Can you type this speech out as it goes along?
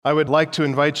I would like to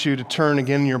invite you to turn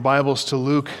again in your Bibles to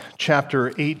Luke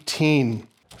chapter 18.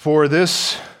 For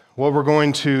this, what we're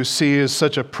going to see is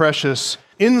such a precious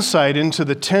insight into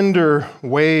the tender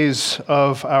ways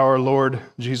of our Lord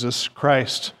Jesus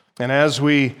Christ. And as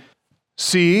we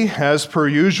see, as per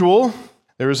usual,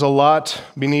 there is a lot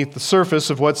beneath the surface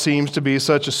of what seems to be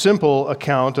such a simple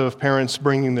account of parents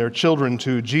bringing their children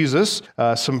to Jesus.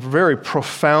 Some very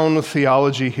profound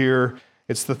theology here.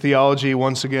 It's the theology,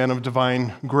 once again, of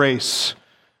divine grace.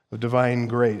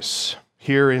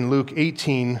 Here in Luke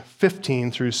 18,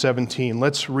 15 through 17.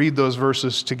 Let's read those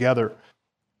verses together.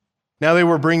 Now they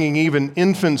were bringing even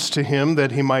infants to him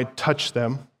that he might touch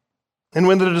them. And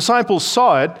when the disciples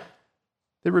saw it,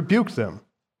 they rebuked them.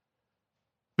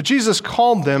 But Jesus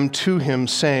called them to him,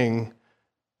 saying,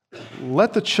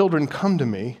 "Let the children come to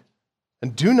me,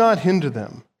 and do not hinder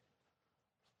them,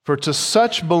 for to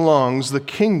such belongs the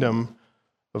kingdom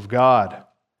of God.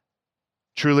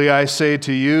 Truly I say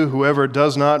to you, whoever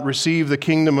does not receive the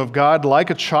kingdom of God like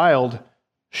a child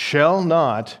shall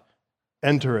not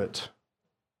enter it."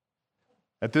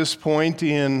 At this point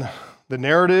in the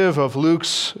narrative of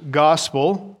Luke's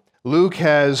gospel, Luke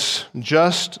has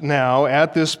just now,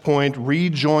 at this point,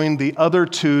 rejoined the other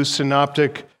two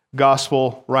synoptic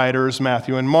gospel writers,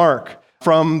 Matthew and Mark.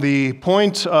 From the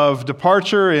point of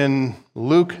departure in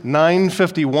Luke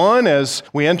 9:51, as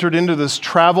we entered into this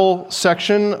travel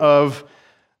section of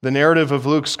the narrative of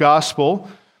Luke's gospel,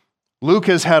 Luke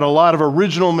has had a lot of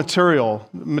original material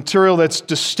that's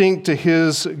distinct to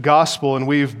his gospel, and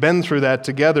we've been through that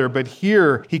together. But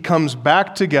here he comes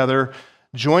back together,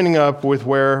 joining up with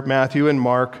where Matthew and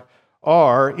Mark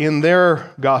are in their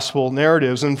gospel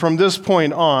narratives. And from this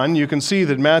point on, you can see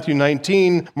that Matthew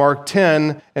 19, Mark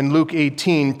 10, and Luke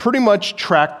 18 pretty much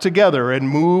track together and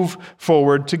move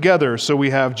forward together. So we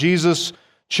have Jesus'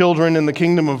 children in the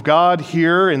kingdom of God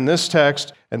here in this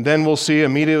text, and then we'll see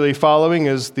immediately following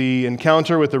is the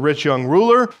encounter with the rich young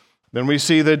ruler. Then we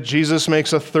see that Jesus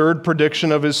makes a third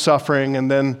prediction of his suffering, and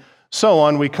then so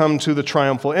on, we come to the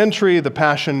triumphal entry, the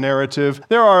passion narrative.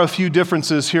 There are a few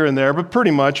differences here and there, but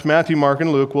pretty much Matthew, Mark,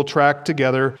 and Luke will track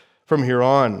together from here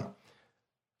on.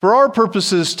 For our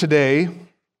purposes today,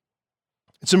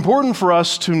 it's important for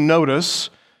us to notice,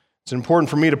 it's important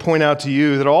for me to point out to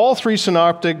you that all three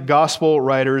synoptic gospel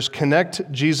writers connect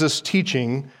Jesus'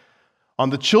 teaching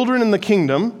on the children in the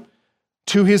kingdom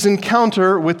to his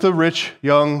encounter with the rich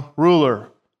young ruler.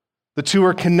 The two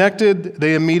are connected.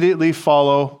 They immediately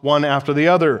follow one after the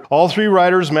other. All three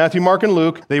writers, Matthew, Mark, and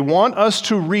Luke, they want us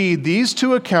to read these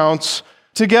two accounts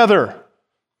together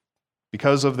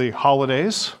because of the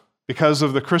holidays, because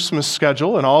of the Christmas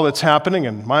schedule and all that's happening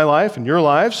in my life and your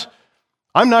lives.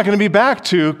 I'm not going to be back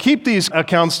to keep these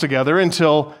accounts together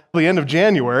until the end of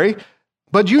January,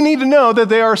 but you need to know that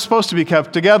they are supposed to be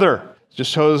kept together. It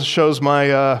just shows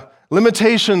my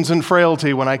limitations and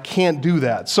frailty when I can't do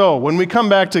that. So when we come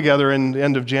back together in the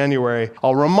end of January,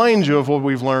 I'll remind you of what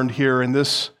we've learned here in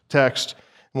this text,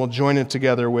 and we'll join it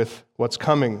together with what's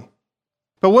coming.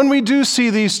 But when we do see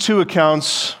these two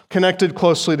accounts connected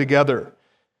closely together,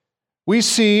 we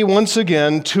see once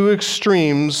again two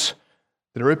extremes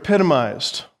that are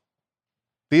epitomized.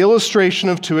 The illustration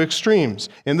of two extremes.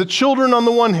 In the children on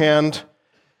the one hand,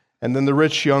 and then the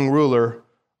rich young ruler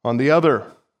on the other.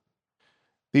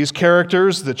 These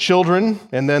characters, the children,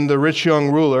 and then the rich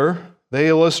young ruler, they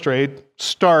illustrate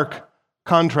stark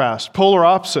contrast, polar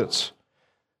opposites.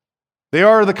 They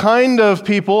are the kind of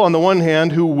people, on the one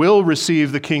hand, who will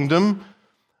receive the kingdom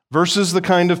versus the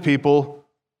kind of people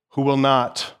who will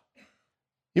not.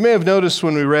 You may have noticed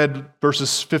when we read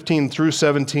verses 15 through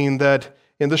 17 that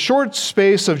in the short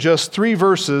space of just 3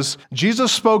 verses,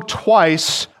 Jesus spoke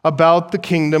twice about the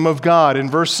kingdom of God.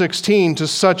 In verse 16, to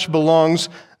such belongs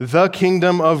the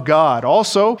kingdom of God.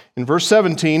 Also, in verse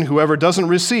 17, whoever doesn't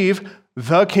receive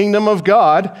the kingdom of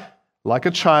God, like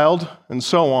a child, and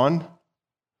so on.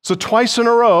 So twice in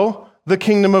a row, the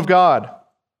kingdom of God.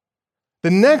 The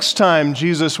next time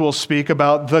Jesus will speak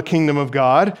about the kingdom of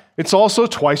God, it's also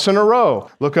twice in a row.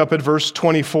 Look up at verse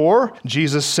 24.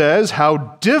 Jesus says how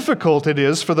difficult it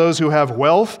is for those who have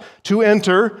wealth to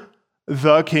enter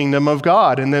the kingdom of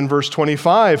God. And then verse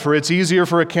 25, for it's easier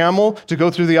for a camel to go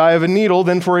through the eye of a needle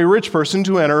than for a rich person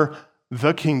to enter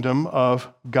the kingdom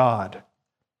of God.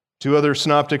 Two other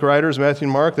synoptic writers, Matthew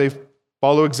and Mark, they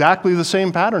follow exactly the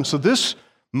same pattern. So this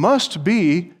must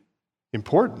be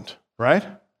important, right?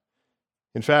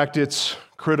 In fact, it's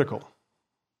critical.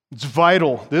 It's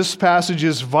vital. This passage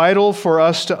is vital for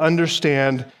us to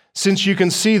understand, since you can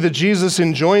see that Jesus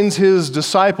enjoins his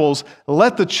disciples,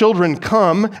 let the children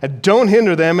come and don't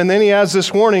hinder them. And then he adds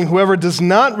this warning, whoever does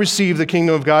not receive the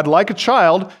kingdom of God like a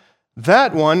child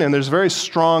that one, and there's very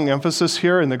strong emphasis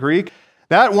here in the Greek,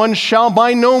 that one shall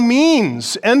by no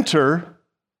means enter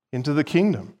into the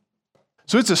kingdom.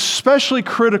 So it's especially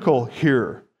critical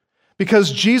here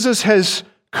because Jesus has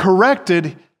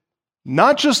corrected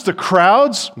not just the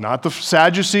crowds, not the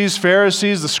Sadducees,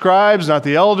 Pharisees, the scribes, not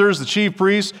the elders, the chief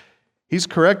priests. He's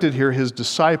corrected here his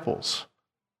disciples.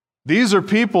 These are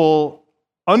people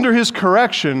under his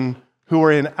correction who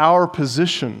are in our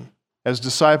position as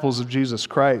disciples of Jesus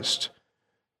Christ.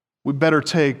 We better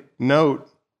take note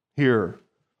here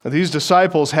that these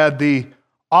disciples had the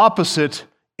opposite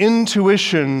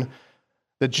intuition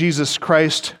that Jesus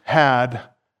Christ had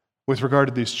with regard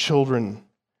to these children.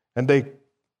 And they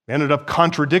ended up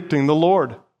contradicting the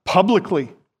Lord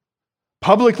publicly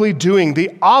doing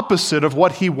the opposite of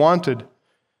what he wanted.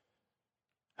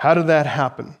 How did that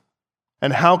happen?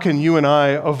 And how can you and I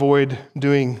avoid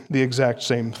doing the exact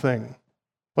same thing?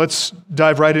 Let's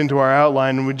dive right into our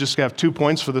outline, and we just have 2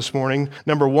 points for this morning.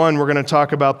 Number one, we're going to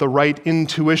talk about the right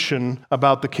intuition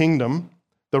about the kingdom.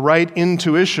 The right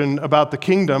intuition about the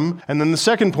kingdom. And then the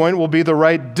second point will be the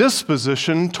right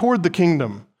disposition toward the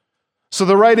kingdom. So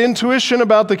the right intuition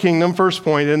about the kingdom, first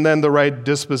point, and then the right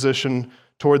disposition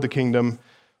toward the kingdom.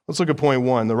 Let's look at point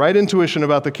one. The right intuition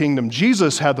about the kingdom.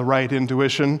 Jesus had the right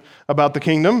intuition about the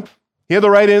kingdom. He had the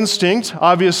right instinct,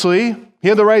 obviously. He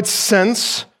had the right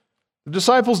sense. The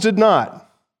disciples did not.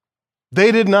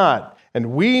 They did not.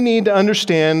 And we need to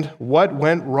understand what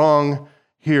went wrong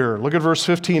here. Look at verse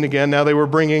 15 again. Now they were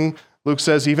bringing, Luke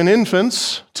says, even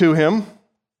infants to him,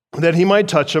 that he might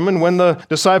touch them. And when the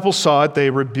disciples saw it, they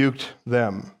rebuked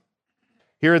them.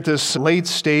 Here at this late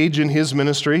stage in his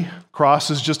ministry, cross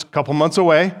is just a couple months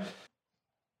away,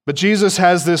 but Jesus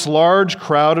has this large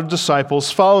crowd of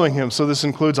disciples following him. So this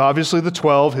includes obviously the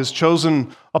 12, his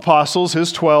chosen apostles,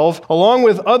 his 12, along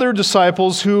with other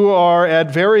disciples who are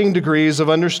at varying degrees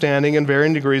of understanding and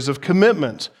varying degrees of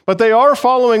commitment. But they are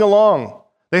following along.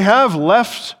 They have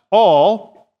left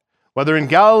all, whether in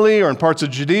Galilee or in parts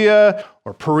of Judea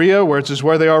or Perea, which is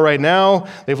where they are right now.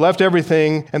 They've left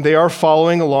everything, and they are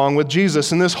following along with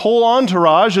Jesus. And this whole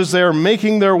entourage, as they're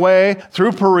making their way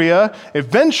through Perea,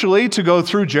 eventually to go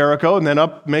through Jericho, and then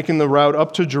making the route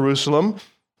up to Jerusalem.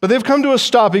 But they've come to a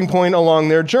stopping point along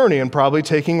their journey, and probably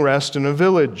taking rest in a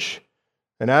village.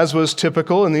 And as was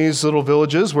typical in these little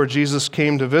villages where Jesus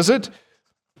came to visit,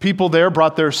 people there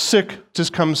brought their sick to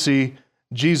come see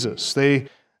Jesus. They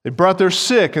brought their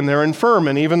sick and their infirm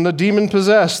and even the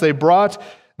demon-possessed. They brought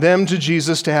them to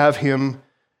Jesus to have him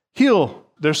heal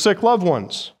their sick loved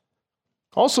ones.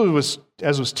 Also, as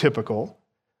was typical,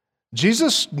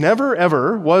 Jesus never,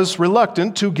 ever was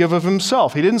reluctant to give of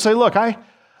himself. He didn't say, look, I've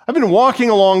been walking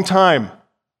a long time.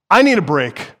 I need a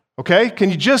break, okay? Can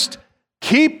you just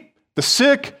keep the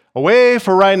sick away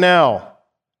for right now?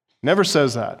 Never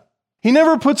says that. He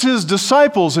never puts his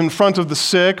disciples in front of the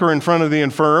sick or in front of the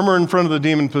infirm or in front of the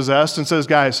demon-possessed and says,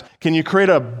 guys, can you create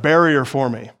a barrier for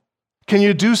me? Can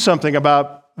you do something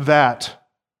about that?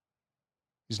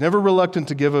 He's never reluctant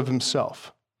to give of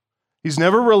himself. He's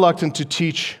never reluctant to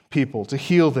teach people, to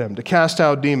heal them, to cast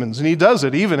out demons. And he does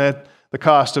it even at the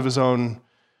cost of his own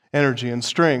energy and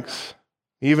strength,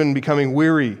 even becoming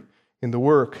weary in the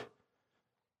work.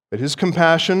 But his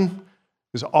compassion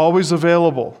is always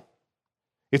available.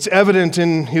 It's evident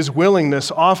in his willingness,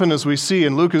 often as we see,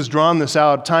 and Luke has drawn this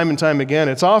out time and time again,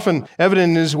 it's often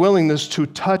evident in his willingness to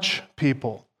touch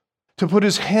people, to put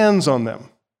his hands on them.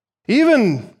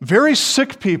 Even very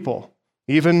sick people,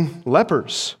 even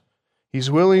lepers,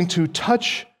 he's willing to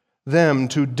touch them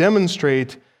to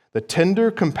demonstrate the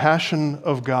tender compassion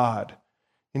of God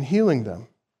in healing them.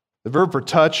 The verb for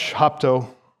touch, hapto,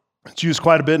 it's used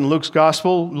quite a bit in Luke's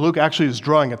gospel. Luke actually is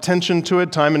drawing attention to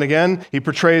it time and again. He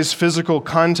portrays physical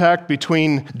contact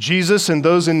between Jesus and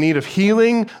those in need of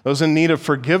healing, those in need of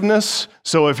forgiveness.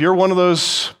 So if you're one of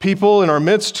those people in our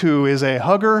midst who is a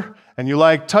hugger and you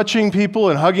like touching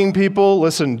people and hugging people,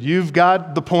 listen, you've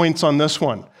got the points on this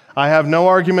one. I have no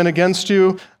argument against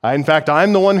you. In fact,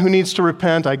 I'm the one who needs to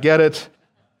repent. I get it.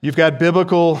 You've got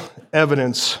biblical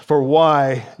evidence for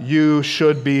why you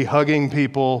should be hugging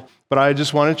people. But I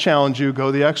just want to challenge you,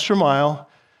 go the extra mile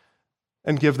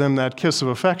and give them that kiss of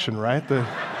affection, right? All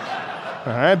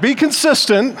right, be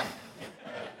consistent.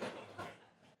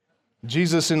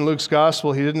 Jesus in Luke's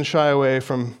gospel, he didn't shy away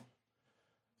from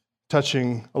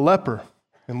touching a leper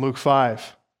in Luke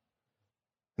 5.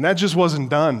 And that just wasn't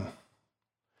done.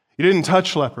 He didn't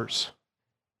touch lepers.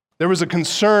 There was a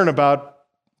concern about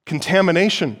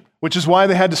contamination, which is why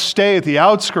they had to stay at the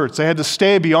outskirts. They had to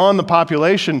stay beyond the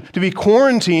population to be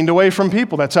quarantined away from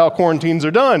people. That's how quarantines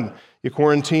are done. You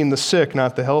quarantine the sick,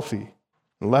 not the healthy.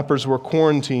 And lepers were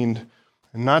quarantined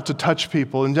and not to touch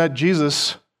people. And yet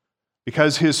Jesus,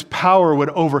 because his power would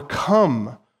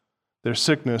overcome their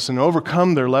sickness and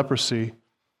overcome their leprosy,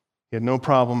 he had no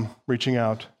problem reaching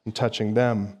out and touching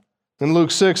them. In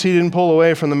Luke 6, he didn't pull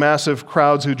away from the massive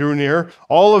crowds who drew near,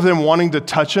 all of them wanting to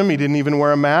touch him. He didn't even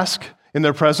wear a mask in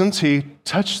their presence. He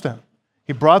touched them.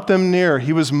 He brought them near.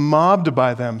 He was mobbed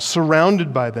by them,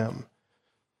 surrounded by them.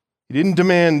 He didn't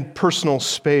demand personal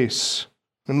space.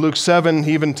 In Luke 7,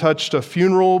 he even touched a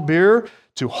funeral bier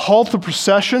to halt the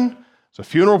procession. There's a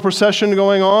funeral procession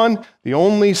going on. The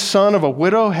only son of a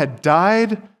widow had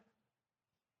died.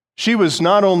 She was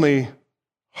not only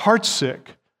heartsick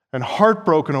and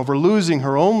heartbroken over losing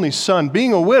her only son,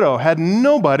 being a widow, had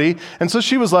nobody, and so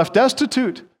she was left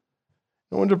destitute.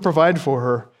 No one to provide for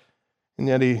her. And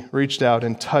yet he reached out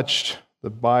and touched the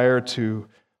bier to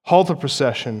halt the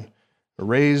procession,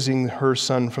 raising her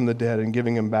son from the dead and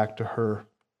giving him back to her.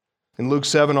 In Luke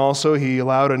 7 also, he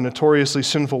allowed a notoriously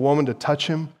sinful woman to touch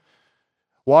him,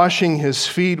 washing his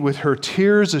feet with her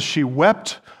tears as she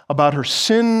wept about her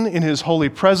sin in his holy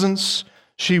presence.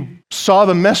 She saw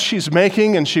the mess she's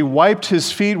making, and she wiped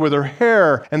his feet with her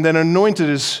hair and then anointed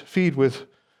his feet with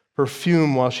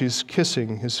perfume while she's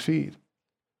kissing his feet.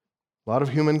 A lot of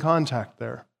human contact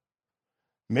there.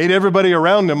 Made everybody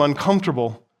around him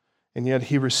uncomfortable, and yet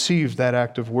he received that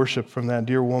act of worship from that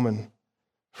dear woman,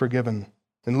 forgiven.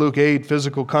 In Luke 8,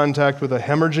 physical contact with a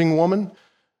hemorrhaging woman.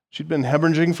 She'd been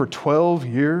hemorrhaging for 12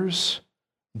 years.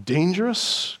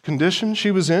 Dangerous condition she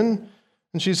was in,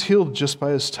 and she's healed just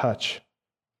by his touch.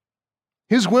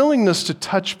 His willingness to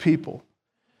touch people,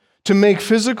 to make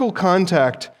physical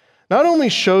contact, not only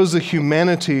shows the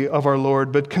humanity of our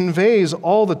Lord, but conveys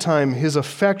all the time his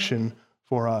affection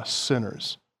for us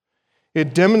sinners.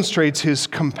 It demonstrates his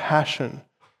compassion,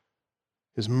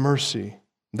 his mercy.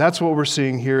 That's what we're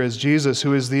seeing here as Jesus,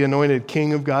 who is the anointed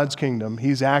king of God's kingdom.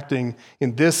 He's acting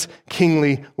in this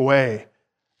kingly way.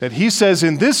 That he says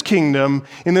in this kingdom,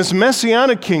 in this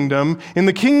messianic kingdom, in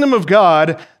the kingdom of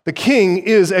God, the king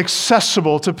is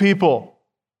accessible to people.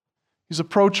 He's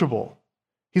approachable.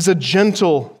 He's a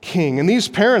gentle king. And these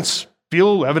parents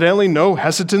feel evidently no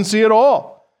hesitancy at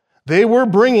all. They were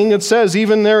bringing, it says,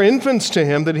 even their infants to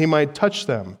him that he might touch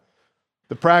them.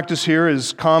 The practice here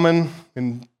is common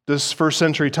in this first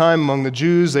century time among the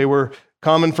Jews. They were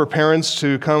common for parents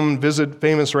to come visit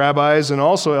famous rabbis and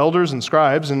also elders and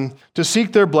scribes and to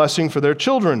seek their blessing for their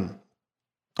children.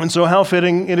 And so how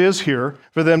fitting it is here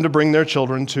for them to bring their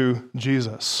children to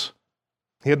Jesus.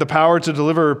 He had the power to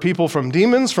deliver people from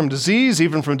demons, from disease,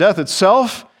 even from death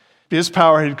itself. His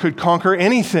power could conquer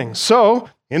anything. So,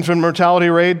 infant mortality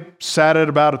rate sat at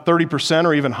about 30%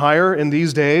 or even higher in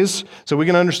these days. So we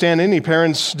can understand any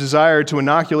parent's desire to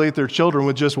inoculate their children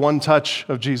with just one touch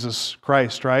of Jesus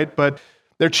Christ, right? But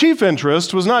their chief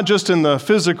interest was not just in the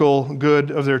physical good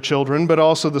of their children, but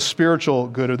also the spiritual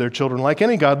good of their children, like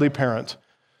any godly parent.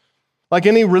 Like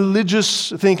any religious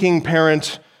thinking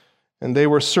parent, and they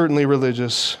were certainly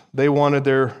religious, they wanted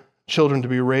their children to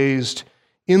be raised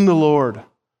in the Lord.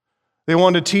 They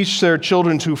wanted to teach their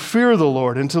children to fear the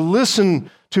Lord and to listen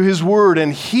to his word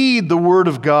and heed the word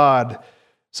of God,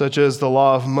 such as the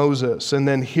law of Moses, and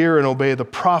then hear and obey the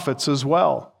prophets as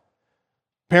well.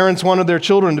 Parents wanted their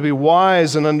children to be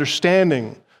wise and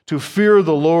understanding, to fear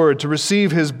the Lord, to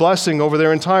receive his blessing over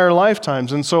their entire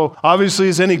lifetimes. And so, obviously,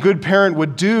 as any good parent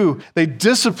would do, they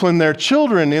discipline their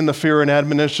children in the fear and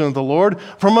admonition of the Lord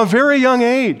from a very young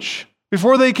age.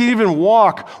 Before they can even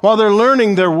walk, while they're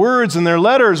learning their words and their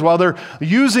letters, while they're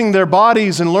using their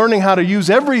bodies and learning how to use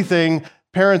everything,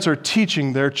 parents are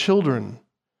teaching their children.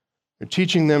 They're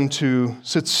teaching them to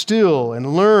sit still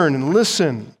and learn and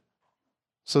listen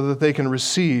so that they can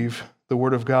receive the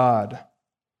word of God.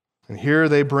 And here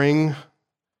they bring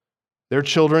their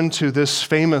children to this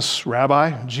famous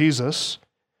rabbi, Jesus,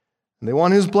 and they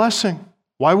want his blessing.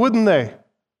 Why wouldn't they?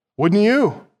 Wouldn't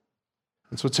you?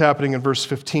 That's what's happening in verse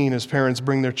 15 as parents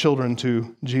bring their children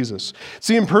to Jesus.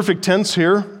 See imperfect tense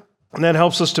here, and that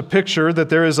helps us to picture that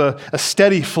there is a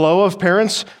steady flow of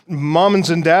parents. Moms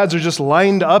and dads are just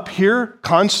lined up here,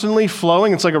 constantly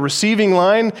flowing. It's like a receiving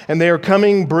line, and they are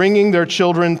coming, bringing their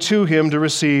children to him to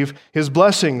receive his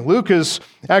blessing. Luke is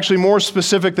actually more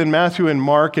specific than Matthew and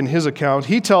Mark in his account.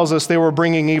 He tells us they were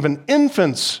bringing even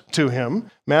infants to him.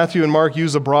 Matthew and Mark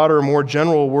use a broader, more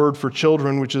general word for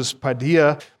children, which is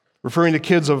paideia, referring to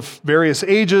kids of various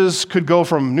ages, could go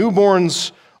from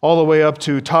newborns all the way up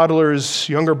to toddlers,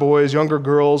 younger boys, younger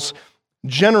girls.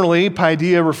 Generally,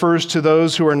 paideia refers to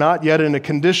those who are not yet in a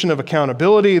condition of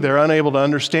accountability. They're unable to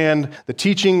understand the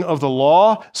teaching of the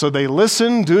law, so they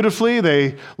listen dutifully.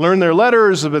 They learn their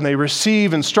letters, and they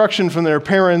receive instruction from their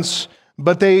parents,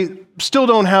 but they still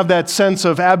don't have that sense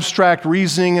of abstract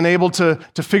reasoning and able to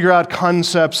figure out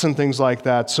concepts and things like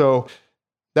that. So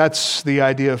that's the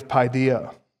idea of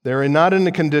paideia. They're not in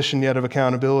the condition yet of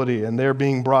accountability, and they're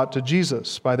being brought to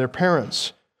Jesus by their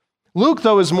parents. Luke,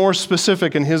 though, is more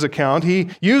specific in his account. He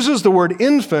uses the word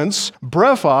infants,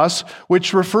 brephos,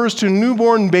 which refers to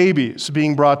newborn babies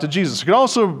being brought to Jesus. It could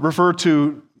also refer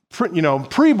to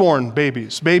preborn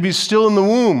babies still in the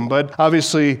womb, but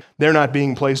obviously they're not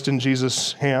being placed in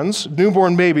Jesus' hands.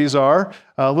 Newborn babies are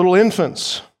little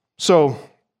infants. So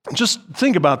just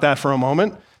think about that for a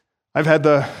moment. I've had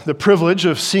the privilege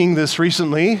of seeing this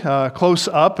recently, close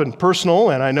up and personal,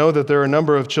 and I know that there are a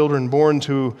number of children born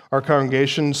to our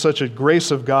congregation, such a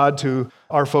grace of God to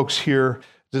our folks here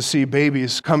to see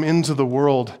babies come into the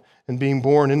world and being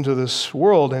born into this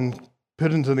world and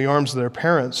put into the arms of their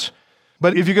parents.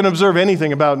 But if you can observe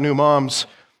anything about new moms,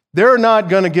 they're not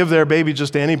going to give their baby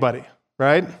just to anybody,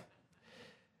 right?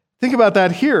 Think about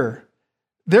that here.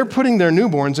 They're putting their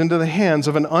newborns into the hands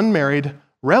of an unmarried,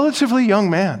 relatively young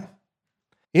man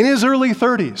in his early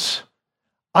 30s.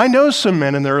 I know some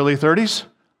men in their early 30s.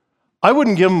 I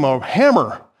wouldn't give them a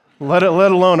hammer, let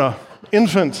alone an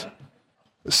infant.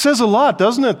 It says a lot,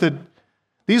 doesn't it, that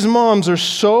these moms are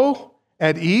so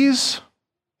at ease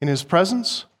in his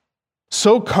presence,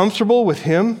 so comfortable with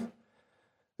him,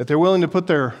 that they're willing to put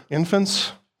their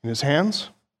infants in his hands.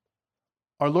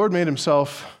 Our Lord made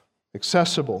himself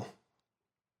accessible.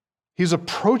 He's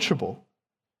approachable.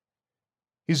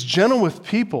 He's gentle with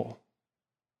people.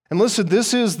 And listen,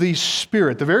 this is the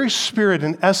spirit, the very spirit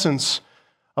and essence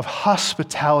of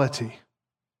hospitality,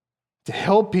 to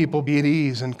help people be at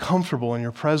ease and comfortable in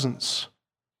your presence,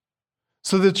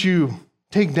 so that you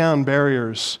take down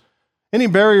barriers, any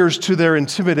barriers to their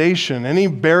intimidation, any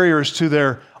barriers to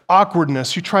their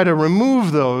awkwardness. You try to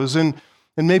remove those and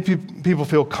make people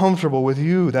feel comfortable with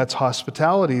you. That's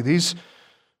hospitality. These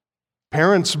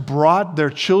parents brought their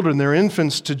children, their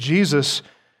infants, to Jesus,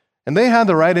 and they had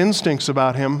the right instincts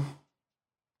about him.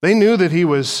 They knew that he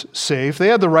was safe. They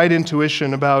had the right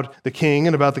intuition about the king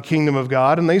and about the kingdom of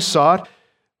God, and they sought,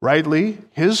 rightly,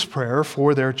 his prayer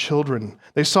for their children.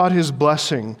 They sought his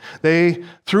blessing. They,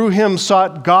 through him,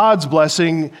 sought God's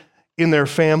blessing in their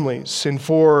families and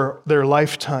for their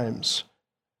lifetimes.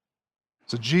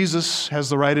 So Jesus has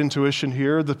the right intuition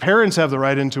here. The parents have the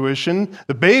right intuition.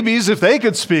 The babies, if they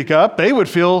could speak up, they would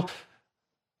feel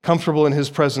comfortable in his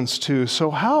presence too. So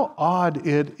how odd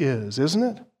it is, isn't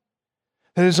it?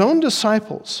 That his own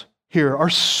disciples here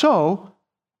are so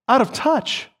out of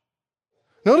touch.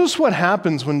 Notice what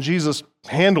happens when Jesus'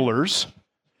 handlers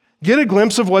get a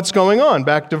glimpse of what's going on.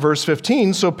 Back to verse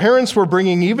 15. So parents were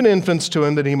bringing even infants to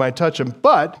him that he might touch them.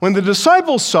 But when the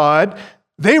disciples saw it,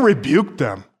 they rebuked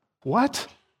them. What?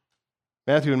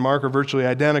 Matthew and Mark are virtually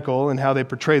identical in how they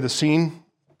portray the scene.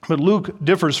 But Luke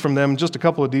differs from them in just a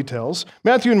couple of details.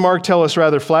 Matthew and Mark tell us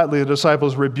rather flatly the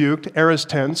disciples rebuked, aorist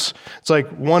tense. It's like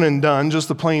one and done, just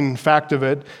the plain fact of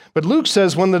it. But Luke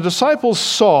says when the disciples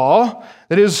saw,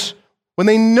 that is, when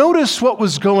they noticed what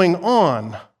was going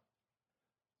on,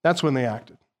 that's when they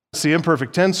acted. It's the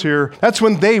imperfect tense here. That's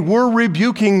when they were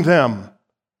rebuking them.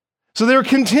 So they're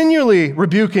continually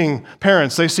rebuking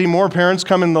parents. They see more parents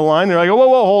come in the line. They're like,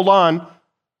 whoa, hold on.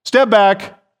 Step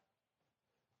back.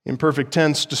 Imperfect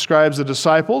tense describes the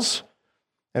disciples,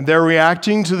 and they're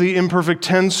reacting to the imperfect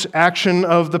tense action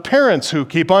of the parents who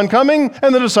keep on coming,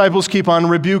 and the disciples keep on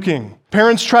rebuking.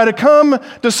 Parents try to come,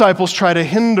 disciples try to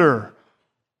hinder.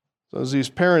 So as these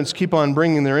parents keep on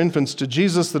bringing their infants to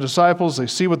Jesus, the disciples, they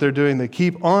see what they're doing, they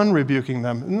keep on rebuking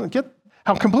them. And get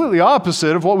how completely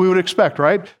opposite of what we would expect,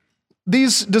 right?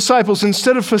 These disciples,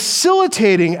 instead of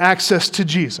facilitating access to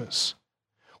Jesus,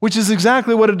 which is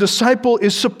exactly what a disciple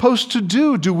is supposed to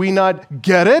do we not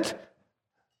get it?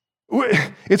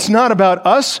 It's not about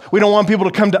us. We don't want people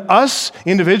to come to us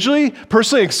individually,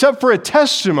 personally, except for a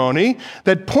testimony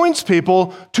that points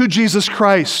people to Jesus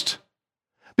Christ.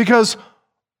 Because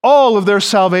all of their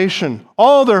salvation,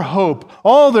 all their hope,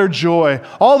 all their joy,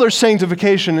 all their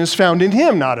sanctification is found in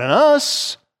him, not in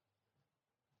us.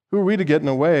 Who are we to get in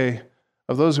the way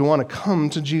of those who want to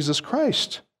come to Jesus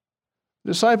Christ?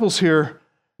 The disciples here,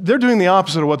 they're doing the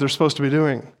opposite of what they're supposed to be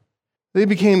doing. They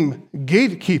became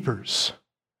gatekeepers,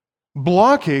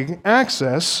 blocking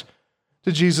access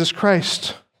to Jesus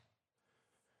Christ.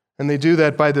 And they do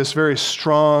that by this very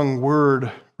strong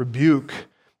word, rebuke,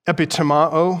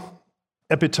 epitimao.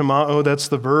 Epitimao, that's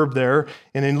the verb there.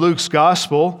 And in Luke's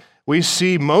gospel, we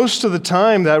see most of the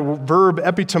time that verb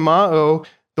epitimao,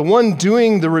 the one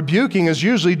doing the rebuking is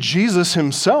usually Jesus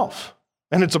himself.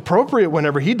 And it's appropriate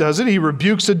whenever he does it. He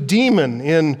rebukes a demon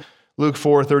in Luke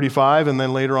 4:35, and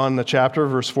then later on in the chapter,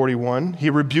 verse 41, he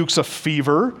rebukes a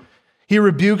fever. He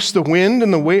rebukes the wind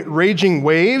and the raging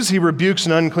waves. He rebukes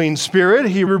an unclean spirit.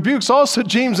 He rebukes also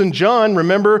James and John,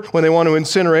 remember, when they want to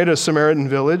incinerate a Samaritan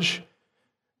village.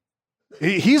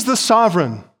 He's the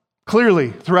sovereign, clearly,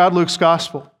 throughout Luke's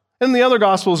gospel, and the other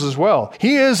gospels as well.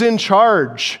 He is in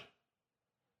charge.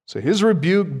 So his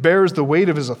rebuke bears the weight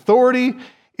of his authority.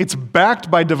 It's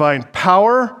backed by divine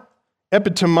power.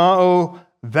 Epitimao,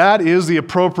 that is the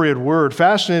appropriate word.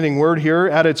 Fascinating word here.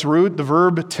 At its root, the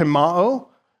verb timao.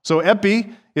 So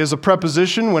epi is a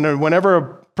preposition. Whenever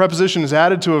a preposition is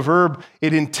added to a verb,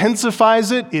 it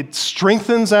intensifies it, it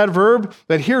strengthens that verb.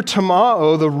 But here,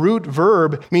 timao, the root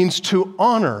verb, means to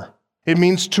honor. It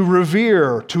means to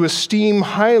revere, to esteem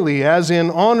highly, as in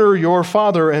honor your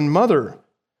father and mother.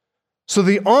 So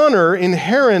the honor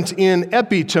inherent in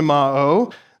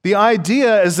epitimao, the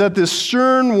idea is that this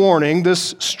stern warning,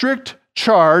 this strict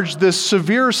charge, this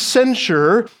severe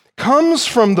censure comes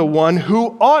from the one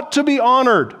who ought to be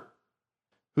honored,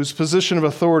 whose position of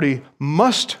authority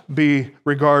must be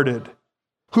regarded,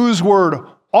 whose word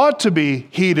ought to be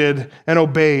heeded and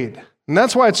obeyed. And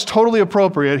that's why it's totally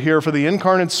appropriate here for the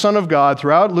incarnate Son of God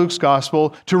throughout Luke's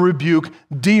gospel to rebuke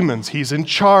demons. He's in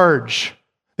charge.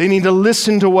 They need to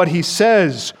listen to what he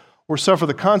says or suffer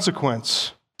the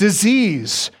consequence.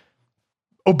 Disease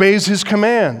obeys his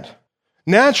command.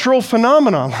 Natural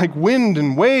phenomena like wind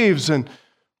and waves and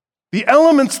the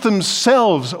elements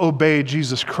themselves obey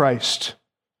Jesus Christ.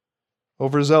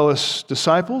 Overzealous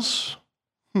disciples?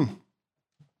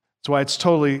 That's why it's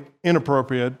totally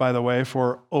inappropriate, by the way,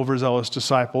 for overzealous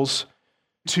disciples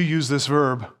to use this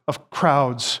verb of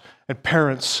crowds and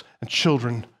parents and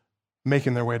children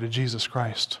making their way to Jesus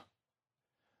Christ.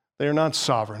 They are not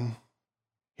sovereign.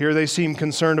 Here they seem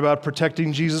concerned about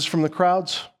protecting Jesus from the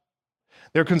crowds.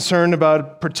 They're concerned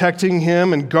about protecting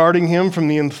him and guarding him from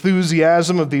the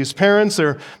enthusiasm of these parents.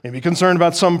 They're maybe concerned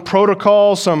about some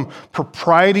protocol, some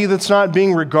propriety that's not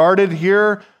being regarded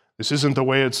here. This isn't the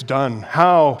way it's done.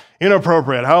 How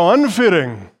inappropriate, how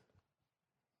unfitting.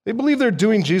 They believe they're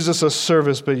doing Jesus a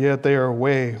service, but yet they are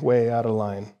way, way out of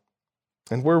line.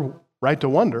 And we're right to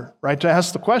wonder, right to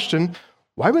ask the question,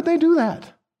 why would they do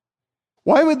that?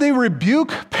 Why would they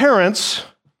rebuke parents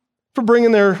for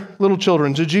bringing their little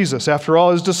children to Jesus? After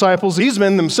all, his disciples, these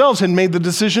men themselves had made the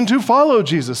decision to follow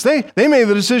Jesus. They made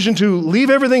the decision to leave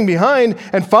everything behind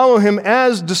and follow him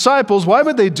as disciples. Why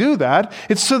would they do that?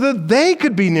 It's so that they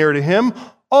could be near to him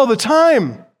all the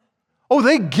time. Oh,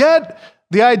 they get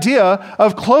the idea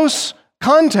of close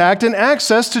contact and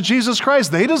access to Jesus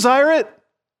Christ. They desire it.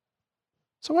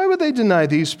 So why would they deny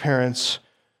these parents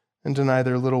and deny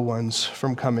their little ones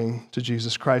from coming to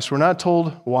Jesus Christ? We're not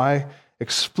told why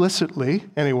explicitly,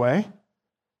 anyway.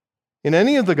 In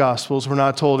any of the Gospels, we're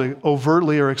not told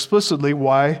overtly or explicitly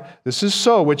why this is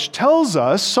so, which tells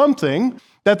us something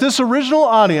that this original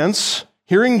audience,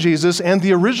 hearing Jesus, and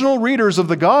the original readers of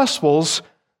the Gospels,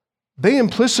 they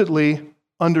implicitly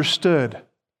understood.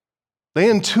 They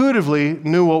intuitively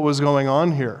knew what was going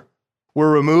on here.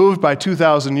 We're removed by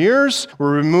 2,000 years,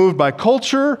 we're removed by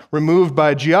culture, removed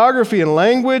by geography and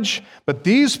language, but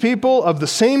these people of the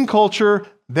same culture,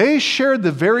 they shared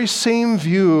the very same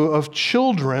view of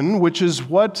children, which is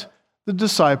what the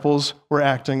disciples were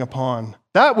acting upon.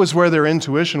 That was where their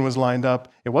intuition was lined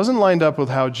up. It wasn't lined up with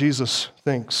how Jesus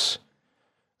thinks.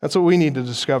 That's what we need to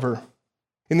discover.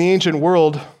 In the ancient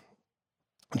world,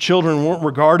 children weren't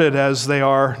regarded as they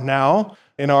are now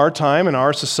in our time, in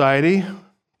our society.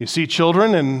 You see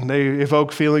children and they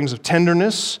evoke feelings of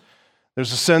tenderness.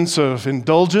 There's a sense of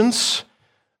indulgence.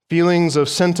 Feelings of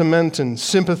sentiment and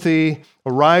sympathy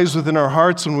arise within our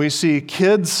hearts when we see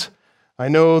kids. I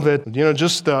know that,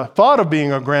 just the thought of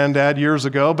being a granddad years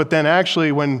ago, but then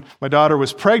actually when my daughter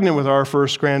was pregnant with our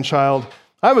first grandchild,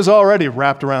 I was already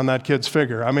wrapped around that kid's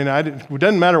figure. It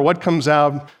doesn't matter what comes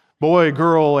out, boy,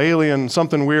 girl, alien,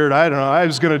 something weird, I don't know. I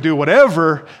was going to do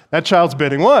whatever that child's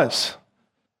bidding was.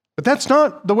 But that's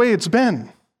not the way it's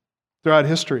been throughout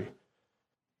history.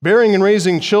 Bearing and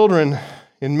raising children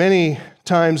in many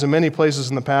times and many places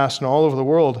in the past and all over the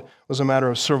world was a matter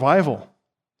of survival.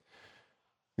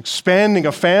 Expanding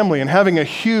a family and having a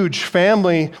huge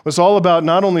family was all about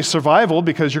not only survival,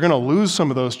 because you're going to lose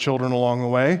some of those children along the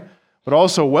way, but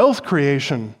also wealth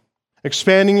creation,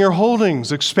 expanding your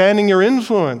holdings, expanding your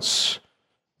influence.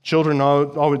 Children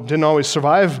didn't always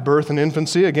survive birth and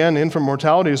infancy. Again, infant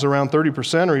mortality is around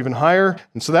 30% or even higher.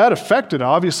 And so that affected,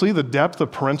 obviously, the depth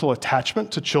of parental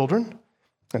attachment to children.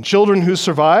 And children who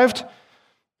survived,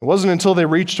 it wasn't until they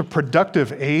reached a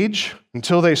productive age,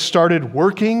 until they started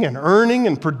working and earning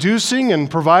and producing and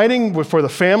providing for the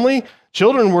family,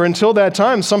 Children were until that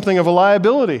time something of a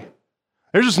liability.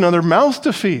 They're just another mouth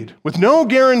to feed with no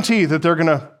guarantee that they're going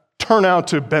to turn out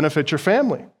to benefit your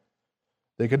family.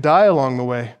 They could die along the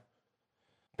way.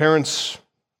 Parents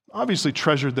obviously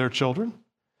treasured their children.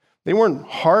 They weren't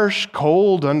harsh,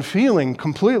 cold, unfeeling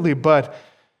completely, but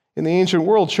in the ancient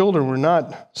world, children were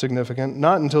not significant,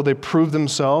 not until they proved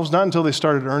themselves, not until they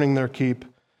started earning their keep.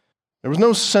 There was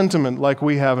no sentiment like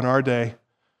we have in our day.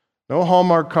 No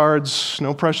Hallmark cards,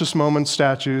 no precious moments,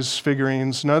 statues,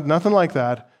 figurines, nothing like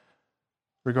that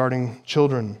regarding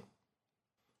children.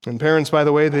 And parents, by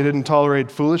the way, they didn't tolerate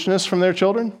foolishness from their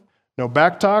children. No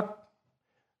backtalk,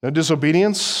 no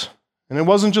disobedience. And it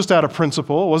wasn't just out of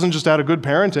principle. It wasn't just out of good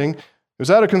parenting. It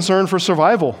was out of concern for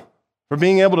survival, for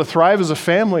being able to thrive as a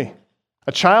family.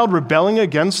 A child rebelling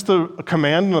against the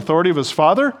command and authority of his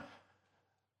father,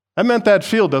 that meant that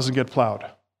field doesn't get plowed.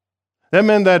 That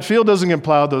meant that field doesn't get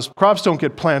plowed, those crops don't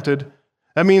get planted.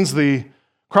 That means the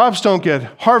crops don't get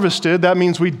harvested. That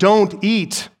means we don't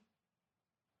eat.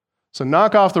 So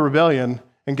knock off the rebellion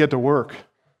and get to work.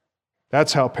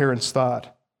 That's how parents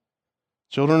thought.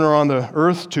 Children are on the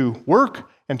earth to work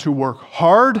and to work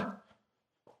hard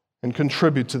and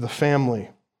contribute to the family.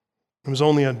 It was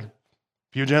only a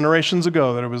few generations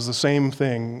ago that it was the same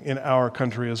thing in our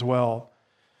country as well.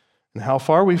 And how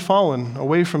far we've fallen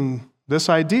away from this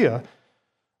idea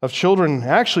of children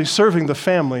actually serving the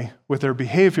family with their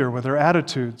behavior, with their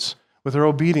attitudes, with their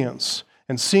obedience,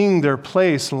 and seeing their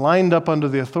place lined up under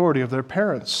the authority of their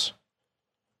parents.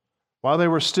 While they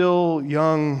were still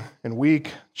young and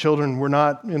weak, children were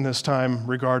not in this time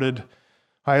regarded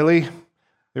highly.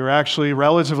 They were actually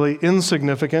relatively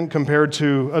insignificant compared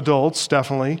to adults,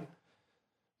 definitely.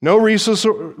 No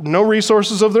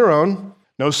resources of their own,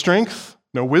 no strength,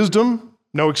 no wisdom,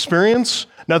 no experience,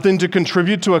 nothing to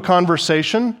contribute to a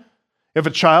conversation. If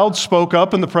a child spoke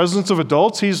up in the presence of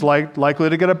adults, he's likely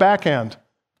to get a backhand.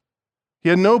 He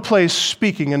had no place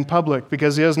speaking in public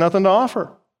because he has nothing to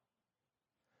offer.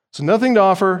 So nothing to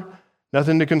offer,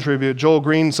 nothing to contribute. Joel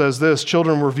Green says this: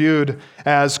 children were viewed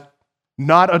as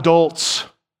not adults.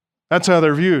 That's how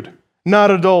they're viewed,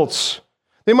 not adults.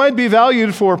 They might be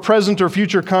valued for present or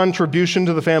future contribution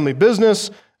to the family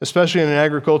business, especially in an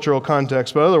agricultural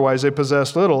context, but otherwise they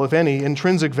possess little, if any,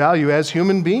 intrinsic value as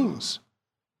human beings.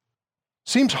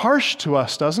 Seems harsh to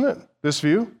us, doesn't it, this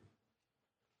view?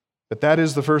 But that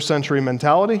is the first century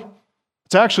mentality.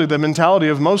 It's actually the mentality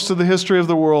of most of the history of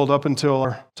the world up until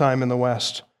our time in the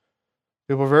West.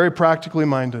 People were very practically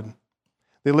minded.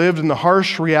 They lived in the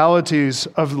harsh realities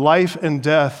of life and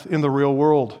death in the real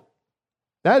world.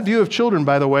 That view of children,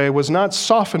 by the way, was not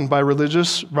softened by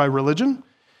religion.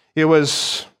 It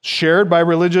was shared by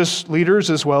religious leaders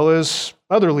as well as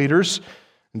other leaders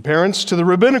and parents. To the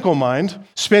rabbinical mind,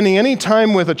 spending any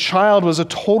time with a child was a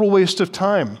total waste of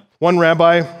time. One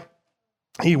rabbi,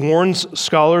 he warns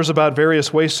scholars about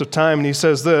various wastes of time, and he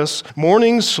says this: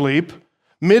 morning sleep,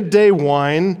 midday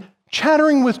wine,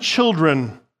 chattering with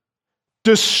children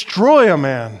destroy a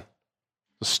man.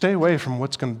 So stay away from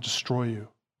what's going to destroy you.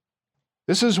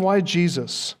 This is why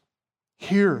Jesus,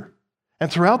 here and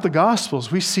throughout the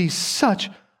Gospels, we see such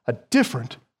a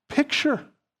different picture.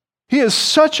 He is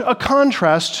such a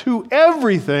contrast to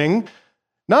everything,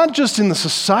 not just in the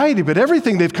society, but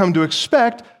everything they've come to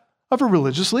expect of a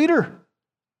religious leader.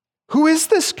 Who is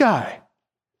this guy?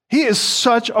 He is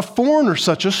such a foreigner,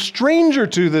 such a stranger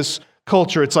to this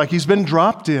culture. It's like he's been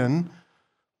dropped in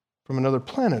from another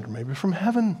planet, or maybe from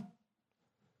heaven.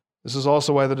 This is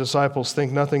also why the disciples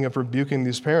think nothing of rebuking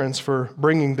these parents for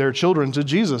bringing their children to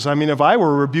Jesus. I mean, if I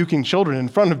were rebuking children in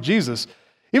front of Jesus,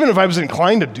 even if I was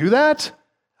inclined to do that,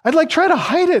 I'd try to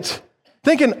hide it,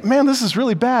 thinking, man, this is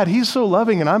really bad. He's so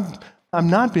loving, and I'm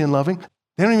not being loving.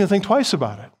 They don't even think twice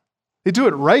about it. They do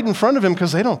it right in front of him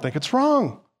because they don't think it's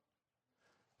wrong.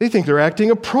 They think they're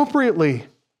acting appropriately.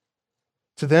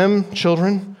 To them,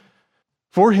 children,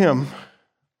 for him,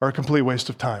 are a complete waste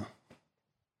of time.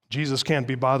 Jesus can't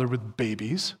be bothered with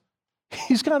babies.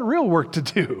 He's got real work to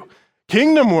do.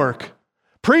 Kingdom work.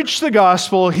 Preach the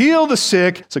gospel, heal the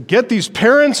sick. So get these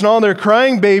parents and all their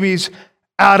crying babies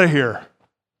out of here.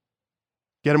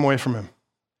 Get them away from him.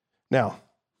 Now,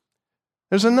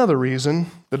 there's another reason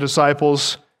the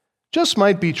disciples just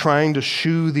might be trying to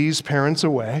shoo these parents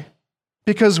away.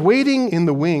 Because waiting in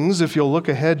the wings, if you'll look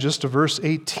ahead just to verse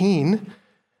 18,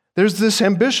 there's this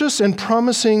ambitious and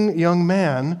promising young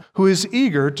man who is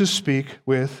eager to speak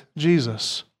with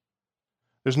Jesus.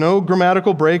 There's no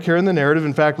grammatical break here in the narrative.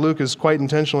 In fact, Luke is quite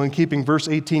intentional in keeping verse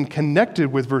 18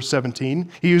 connected with verse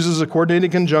 17. He uses a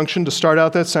coordinated conjunction to start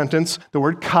out that sentence, the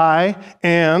word kai,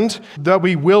 and that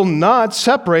we will not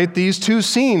separate these two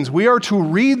scenes. We are to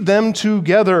read them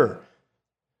together.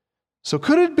 So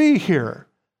could it be here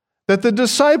that the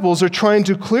disciples are trying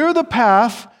to clear the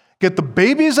path, get the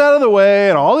babies out of the way,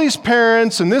 and all these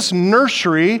parents and this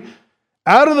nursery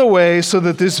out of the way so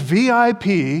that this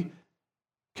VIP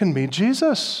can meet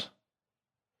Jesus?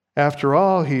 After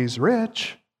all, he's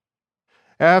rich.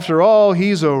 After all,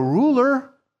 he's a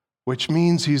ruler, which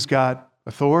means he's got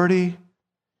authority,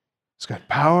 he's got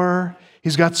power,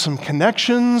 he's got some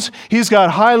connections, he's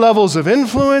got high levels of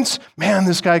influence. Man,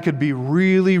 this guy could be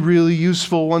really, really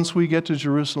useful once we get to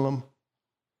Jerusalem.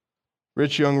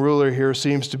 Rich young ruler here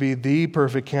seems to be the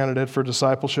perfect candidate for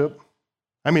discipleship.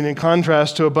 I mean, in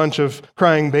contrast to a bunch of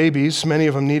crying babies, many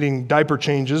of them needing diaper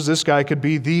changes, this guy could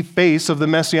be the face of the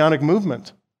messianic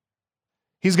movement.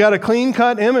 He's got a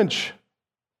clean-cut image.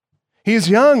 He's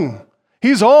young.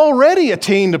 He's already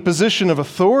attained a position of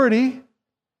authority.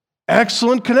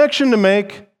 Excellent connection to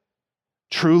make.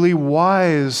 Truly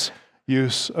wise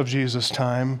use of Jesus'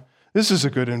 time. This is a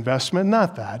good investment.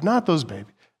 Not that, not those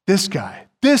babies. This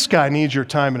guy needs your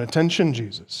time and attention,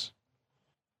 Jesus.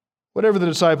 Whatever the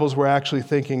disciples were actually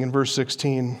thinking in verse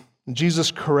 16, Jesus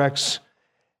corrects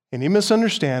any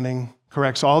misunderstanding,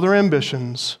 corrects all their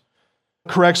ambitions,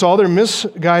 corrects all their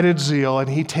misguided zeal, and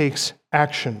he takes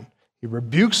action. He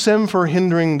rebukes them for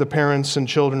hindering the parents and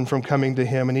children from coming to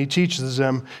him, and he teaches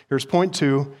them, here's point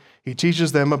 2, he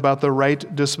teaches them about the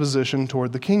right disposition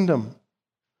toward the kingdom.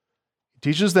 He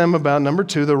teaches them about, number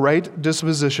 2, the right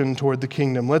disposition toward the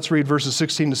kingdom. Let's read verses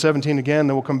 16 to 17 again,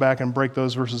 then we'll come back and break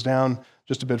those verses down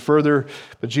just a bit further.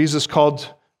 But Jesus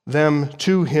called them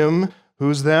to him.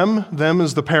 Who's them? Them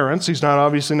is the parents. He's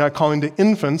obviously not calling to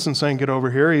infants and saying, get over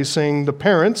here. He's saying the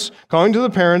parents. Calling to the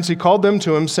parents, he called them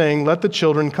to him, saying, let the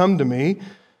children come to me,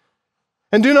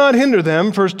 and do not hinder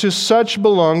them, for to such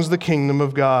belongs the kingdom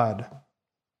of God.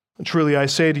 And truly I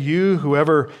say to you,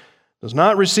 whoever does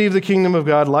not receive the kingdom of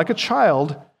God like a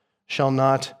child shall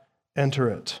not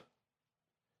enter it.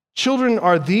 Children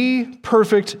are the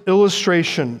perfect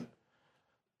illustration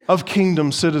of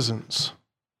kingdom citizens.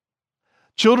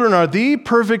 Children are the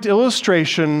perfect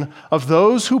illustration of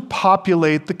those who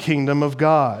populate the kingdom of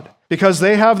God because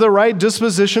they have the right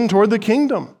disposition toward the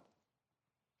kingdom.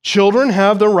 Children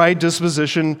have the right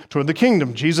disposition toward the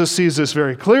kingdom. Jesus sees this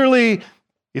very clearly.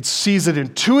 It sees it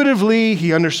intuitively.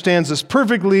 He understands this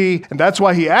perfectly, and that's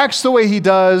why he acts the way he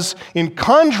does. In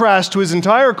contrast to his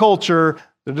entire culture,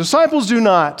 the disciples do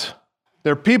not.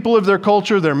 They're people of their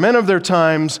culture. They're men of their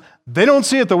times. They don't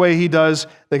see it the way he does.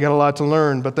 They got a lot to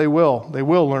learn, but they will. They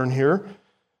will learn here.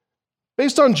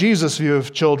 Based on Jesus' view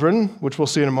of children, which we'll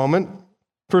see in a moment,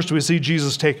 first we see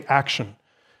Jesus take action.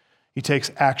 He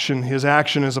takes action. His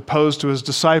action is opposed to his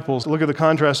disciples. Look at the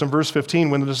contrast in verse 15.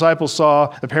 When the disciples saw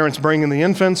the parents bringing the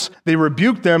infants, they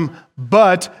rebuked them,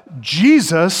 but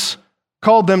Jesus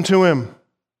called them to him.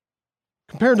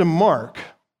 Compared to Mark,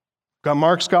 got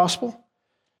Mark's gospel?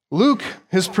 Luke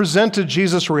has presented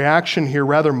Jesus' reaction here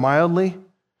rather mildly.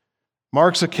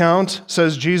 Mark's account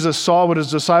says Jesus saw what his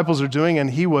disciples are doing and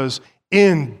he was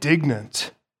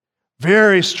indignant.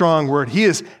 Very strong word. He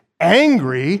is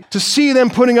angry to see them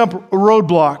putting up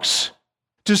roadblocks,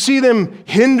 to see them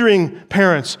hindering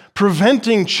parents,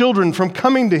 preventing children from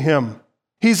coming to him.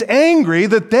 He's angry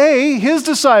that they, his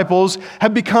disciples,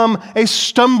 have become a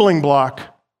stumbling block.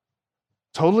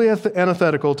 Totally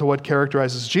antithetical to what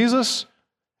characterizes Jesus,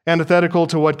 antithetical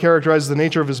to what characterizes the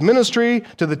nature of his ministry,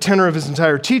 to the tenor of his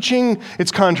entire teaching.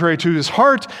 It's contrary to his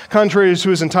heart, contrary to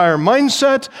his entire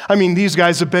mindset. I mean, these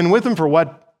guys have been with him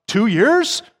for 2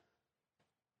 years?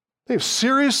 They've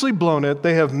seriously blown it.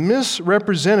 They have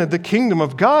misrepresented the kingdom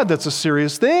of God. That's a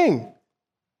serious thing.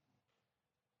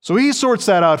 So he sorts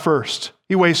that out first.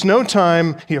 He wastes no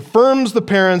time. He affirms the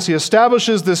parents. He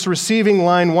establishes this receiving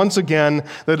line once again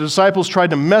that the disciples tried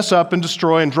to mess up and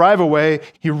destroy and drive away.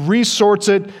 He resorts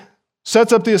it,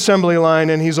 sets up the assembly line,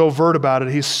 and he's overt about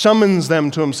it. He summons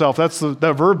them to himself. That's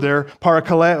the verb there,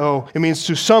 parakaleo. It means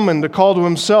to summon, to call to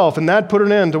himself, and that put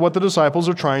an end to what the disciples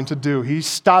are trying to do. He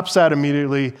stops that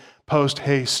immediately post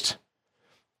haste.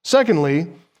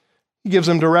 Secondly, he gives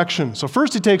them direction. So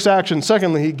first he takes action.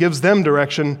 Secondly, he gives them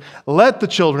direction. Let the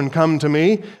children come to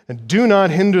me and do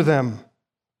not hinder them.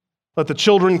 Let the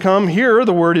children come. Here,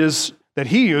 the word is that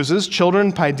he uses,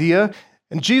 children, paideia.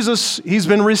 And Jesus, he's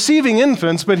been receiving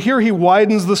infants, but here he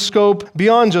widens the scope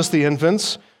beyond just the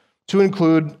infants to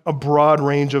include a broad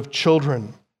range of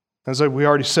children. As we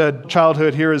already said,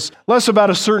 childhood here is less about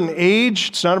a certain age.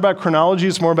 It's not about chronology.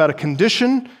 It's more about a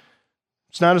condition.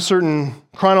 It's not a certain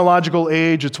chronological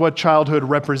age. It's what childhood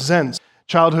represents.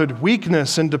 Childhood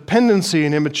weakness and dependency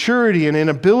and immaturity and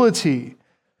inability.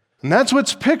 And that's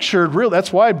what's pictured,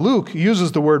 that's why Luke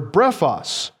uses the word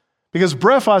brephos, because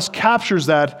brephos captures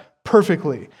that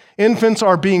perfectly. Infants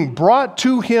are being brought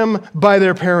to him by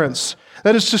their parents.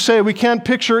 That is to say, we can't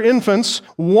picture infants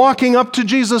walking up to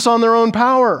Jesus on their own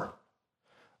power,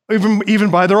 even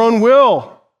by their own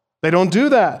will. They don't do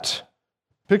that.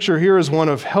 Picture here is one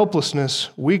of helplessness,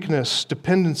 weakness,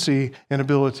 dependency, and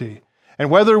ability. And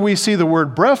whether we see the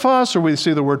word brephos or we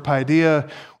see the word paideia,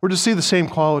 we're to see the same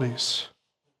qualities.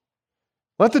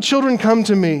 Let the children come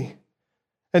to me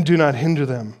and do not hinder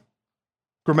them.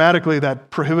 Grammatically,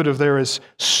 that prohibitive there is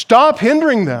stop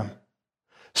hindering them.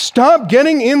 Stop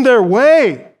getting in their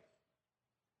way.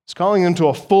 It's calling them to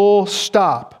a full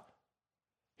stop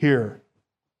here.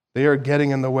 They are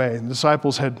getting in the way. The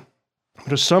disciples had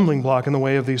put a stumbling block in the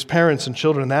way of these parents and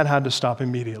children, and that had to stop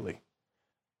immediately.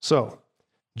 So,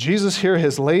 Jesus here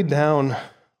has laid down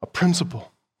a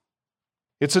principle.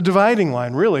 It's a dividing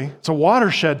line, really. It's a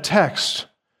watershed text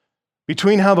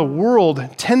between how the world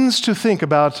tends to think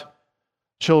about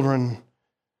children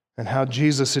and how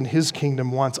Jesus in his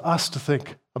kingdom wants us to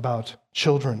think about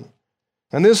children.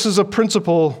 And this is a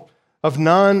principle of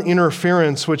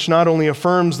non-interference, which not only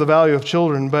affirms the value of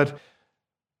children, but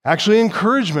actually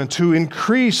encouragement to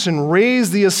increase and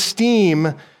raise the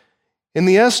esteem in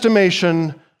the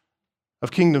estimation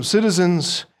of kingdom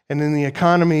citizens and in the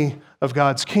economy of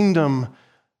God's kingdom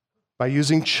by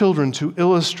using children to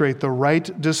illustrate the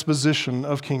right disposition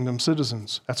of kingdom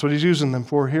citizens. That's what he's using them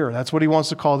for here. That's what he wants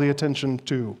to call the attention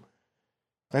to.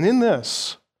 And in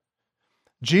this,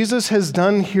 Jesus has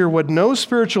done here what no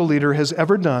spiritual leader has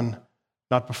ever done,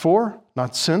 not before,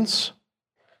 not since.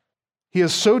 He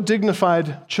has so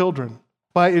dignified children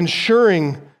by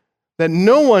ensuring that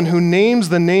no one who names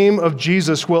the name of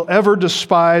Jesus will ever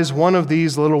despise one of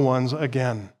these little ones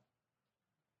again.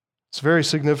 It's very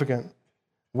significant.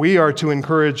 We are to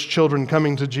encourage children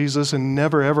coming to Jesus and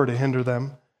never ever to hinder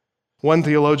them. One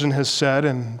theologian has said,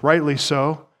 and rightly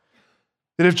so,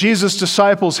 that if Jesus'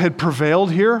 disciples had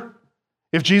prevailed here,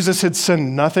 if Jesus had said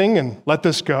nothing and let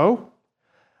this go,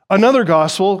 another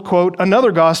gospel, quote,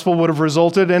 another gospel would have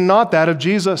resulted and not that of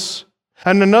Jesus.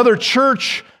 And another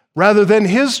church, rather than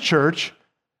his church,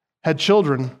 had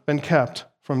children been kept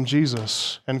from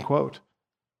Jesus, end quote.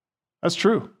 That's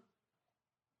true.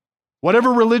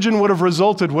 Whatever religion would have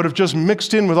resulted would have just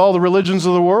mixed in with all the religions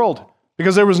of the world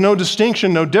because there was no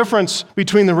distinction, no difference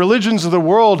between the religions of the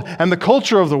world and the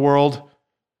culture of the world.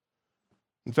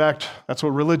 In fact, that's what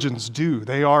religions do.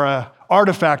 They are an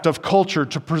artifact of culture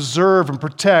to preserve and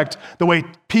protect the way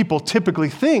people typically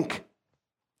think.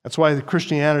 That's why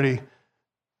Christianity,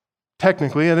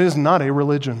 technically, it is not a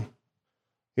religion.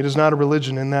 It is not a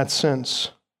religion in that sense.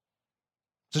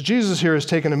 So Jesus here has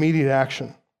taken immediate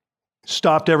action,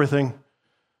 stopped everything,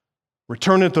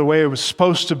 returned it the way it was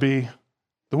supposed to be,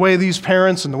 the way these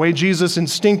parents and the way Jesus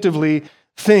instinctively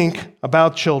think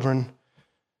about children.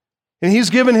 And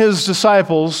he's given his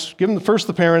disciples, given first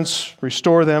the parents,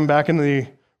 restore them back into the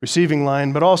receiving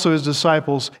line, but also his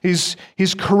disciples, he's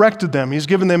corrected them. He's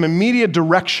given them immediate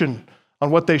direction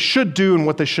on what they should do and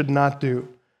what they should not do.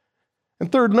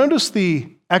 And third, notice the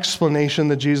explanation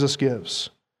that Jesus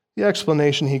gives. The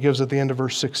explanation he gives at the end of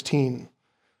verse 16.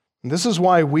 And this is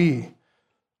why we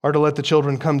are to let the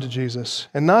children come to Jesus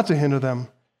and not to hinder them.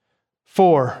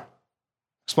 For,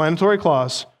 explanatory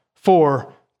clause,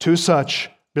 for to such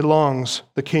belongs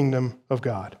the kingdom of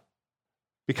God.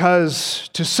 Because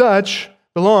to such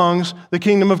belongs the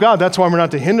kingdom of God. That's why we're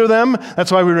not to hinder them.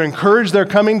 That's why we're to encourage their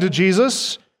coming to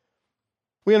Jesus.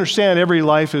 We understand every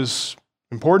life is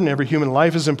important. Every human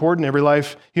life is important.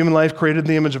 Human life created in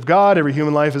the image of God. Every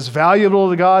human life is valuable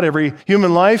to God. Every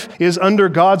human life is under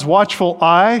God's watchful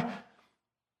eye.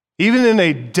 Even in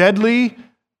a deadly,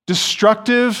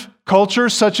 destructive culture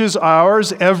such as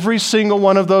ours, every single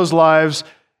one of those lives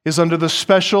is under the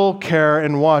special care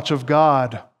and watch of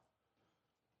God.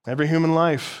 Every human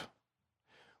life,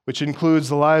 which includes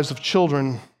the lives of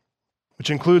children,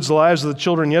 which includes the lives of the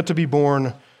children yet to be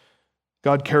born,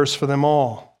 God cares for them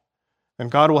all. And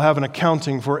God will have an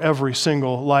accounting for every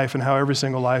single life and how every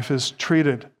single life is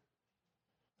treated.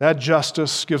 That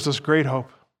justice gives us great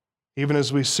hope, even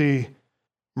as we see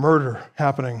murder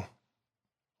happening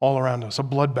all around us, a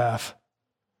bloodbath.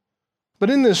 But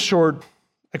in this short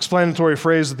explanatory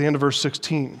phrase at the end of verse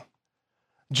 16,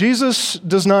 Jesus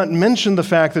does not mention the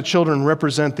fact that children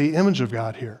represent the image of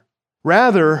God here.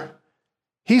 Rather,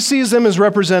 he sees them as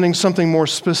representing something more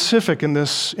specific in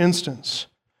this instance.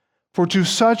 For to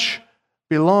such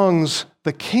belongs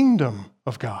the kingdom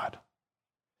of God.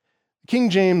 The King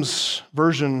James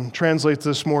Version translates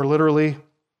this more literally.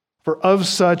 For of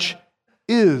such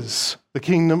is the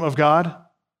kingdom of God.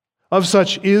 Of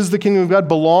such is the kingdom of God.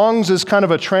 Belongs is kind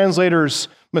of a translator's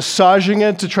massaging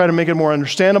it to try to make it more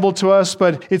understandable to us,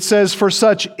 but it says, for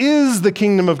such is the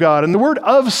kingdom of God. And the word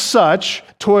of such,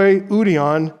 toi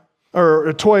udion,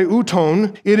 or toi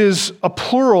uton, it is a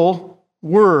plural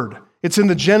word. It's in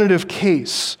the genitive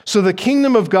case. So the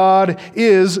kingdom of God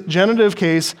is, genitive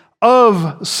case,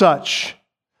 of such.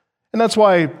 And that's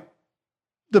why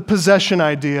the possession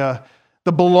idea,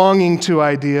 the belonging to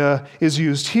idea is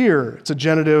used here. It's a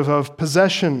genitive of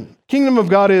possession. Kingdom of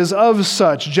God is of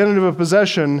such, genitive of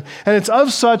possession, and it's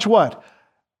of such what?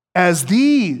 As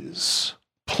these,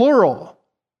 plural.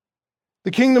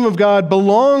 The kingdom of God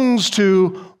belongs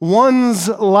to ones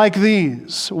like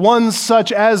these, ones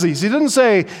such as these. He didn't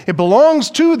say it belongs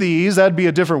to these, that'd be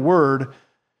a different word.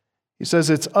 He says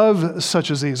it's of such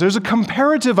as these. There's a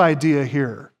comparative idea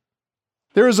here.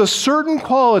 There is a certain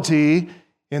quality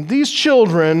in these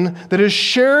children that is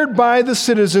shared by the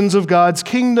citizens of God's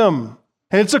kingdom.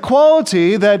 And it's a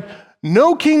quality that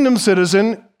no kingdom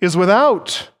citizen is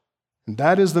without. And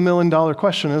that is the million-dollar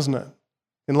question, isn't it?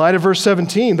 In light of verse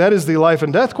 17, that is the life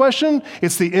and death question.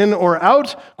 It's the in or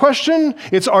out question.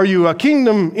 It's are you a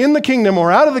kingdom in the kingdom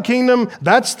or out of the kingdom?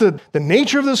 That's the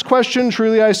nature of this question.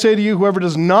 Truly I say to you, whoever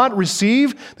does not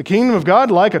receive the kingdom of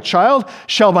God like a child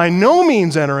shall by no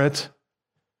means enter it.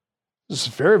 This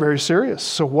is very, very serious.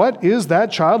 So what is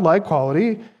that childlike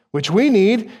quality which we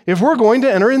need if we're going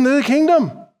to enter into the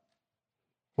kingdom?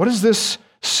 What is this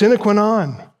sine qua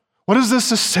non? What is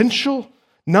this essential,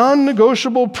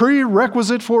 non-negotiable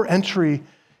prerequisite for entry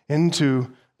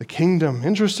into the kingdom?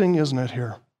 Interesting, isn't it,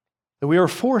 here? That we are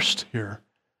forced here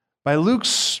by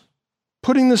Luke's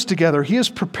putting this together. He has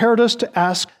prepared us to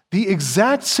ask the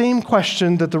exact same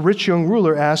question that the rich young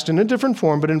ruler asked in a different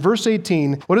form, but in verse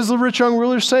 18, what does the rich young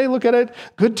ruler say? Look at it.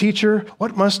 Good teacher,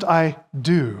 what must I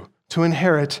do to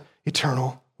inherit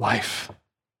eternal life?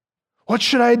 What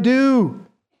should I do?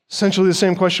 Essentially the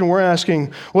same question we're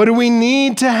asking. What do we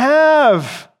need to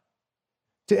have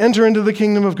to enter into the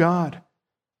kingdom of God?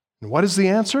 And what is the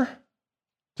answer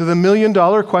to the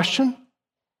million-dollar question?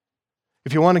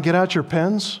 If you want to get out your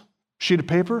pens, sheet of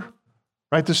paper,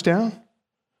 write this down.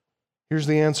 Here's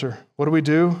the answer. What do we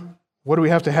do? What do we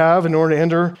have to have in order to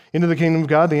enter into the kingdom of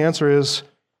God? The answer is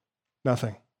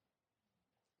nothing.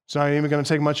 It's not even going to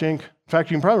take much ink. In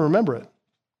fact, you can probably remember it.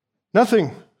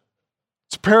 Nothing.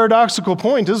 It's a paradoxical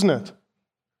point, isn't it?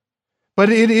 But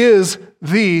it is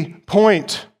the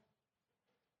point.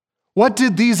 What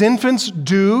did these infants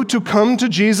do to come to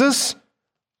Jesus?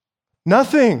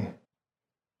 Nothing.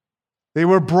 They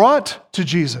were brought to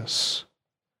Jesus.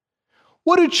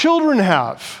 What do children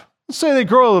have? Let's say they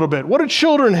grow a little bit. What do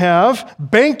children have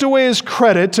banked away as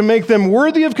credit to make them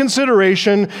worthy of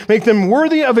consideration, make them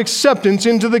worthy of acceptance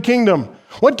into the kingdom?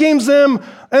 What gains them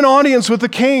an audience with the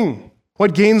king?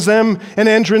 What gains them an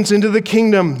entrance into the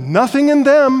kingdom? Nothing in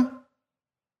them.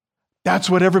 That's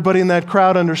what everybody in that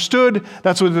crowd understood.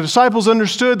 That's what the disciples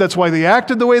understood. That's why they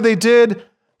acted the way they did.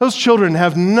 Those children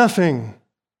have nothing.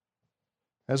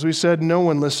 As we said, no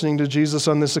one listening to Jesus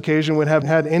on this occasion would have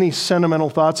had any sentimental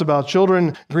thoughts about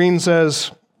children. Green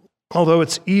says, although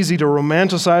it's easy to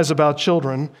romanticize about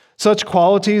children, such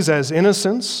qualities as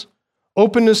innocence,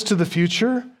 openness to the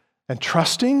future, and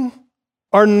trusting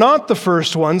are not the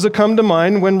first ones that come to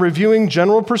mind when reviewing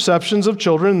general perceptions of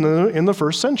children in the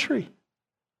first century.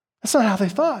 That's not how they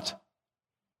thought.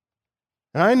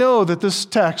 And I know that this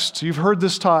text, you've heard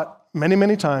this taught many,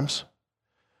 many times.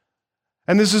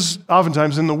 And this is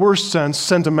oftentimes, in the worst sense,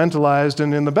 sentimentalized,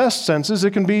 and in the best senses,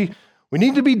 it can be, we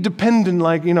need to be dependent,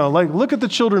 like look at the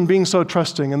children being so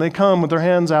trusting, and they come with their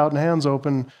hands out and hands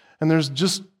open, and there's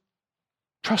just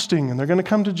trusting, and they're going to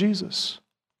come to Jesus.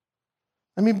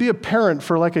 I mean, be a parent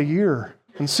for like a year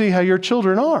and see how your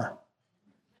children are.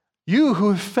 You who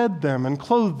have fed them and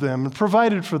clothed them and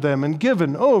provided for them and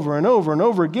given over and over and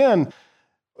over again.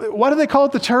 Why do they call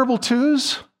it the terrible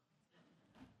twos?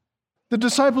 The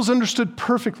disciples understood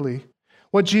perfectly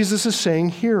what Jesus is saying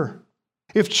here.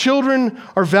 If children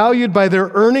are valued by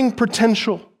their earning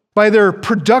potential, by their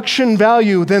production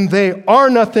value, then they are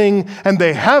nothing and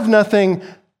they have nothing.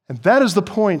 And that is the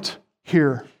point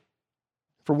here.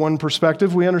 For one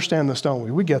perspective, we understand this, don't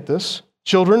we? We get this.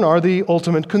 Children are the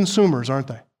ultimate consumers, aren't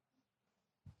they?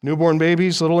 Newborn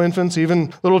babies, little infants,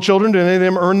 even little children, do any of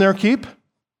them earn their keep?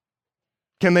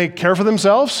 Can they care for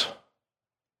themselves?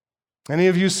 Any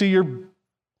of you see your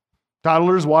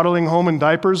toddlers waddling home in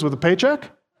diapers with a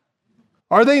paycheck?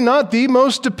 Are they not the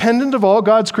most dependent of all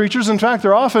God's creatures? In fact,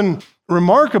 they're often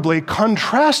remarkably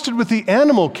contrasted with the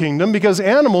animal kingdom because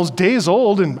animals, days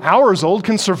old and hours old,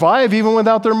 can survive even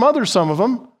without their mother, some of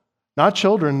them. Not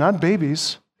children, not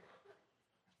babies.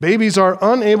 Babies are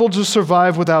unable to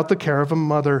survive without the care of a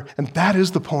mother, and that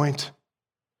is the point.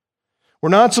 We're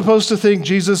not supposed to think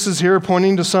Jesus is here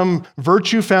pointing to some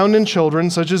virtue found in children,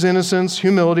 such as innocence,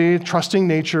 humility, trusting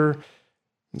nature.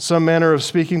 In some manner of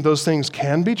speaking, those things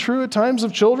can be true at times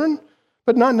of children,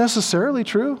 but not necessarily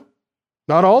true.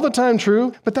 Not all the time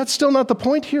true, but that's still not the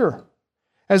point here.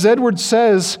 As Edwards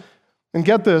says, and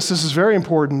get this, this is very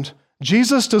important,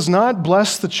 Jesus does not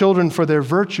bless the children for their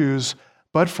virtues,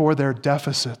 but for their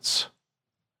deficits.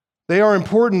 They are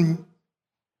important,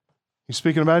 he's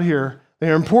speaking about here, they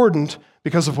are important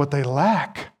because of what they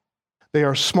lack. They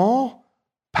are small,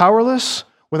 powerless,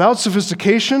 without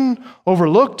sophistication,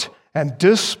 overlooked, and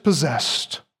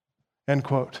dispossessed. End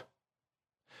quote.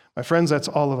 My friends, that's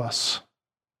all of us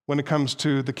when it comes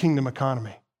to the kingdom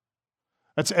economy.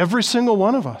 That's every single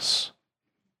one of us.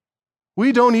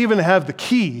 We don't even have the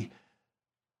key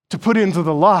to put into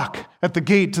the lock at the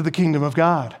gate to the kingdom of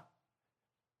God.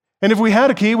 And if we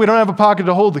had a key, we don't have a pocket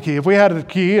to hold the key. If we had a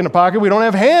key in a pocket, we don't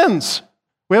have hands.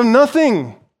 We have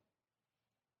nothing.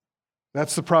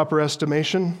 That's the proper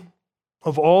estimation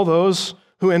of all those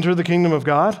who enter the kingdom of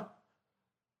God.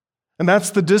 And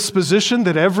that's the disposition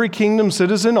that every kingdom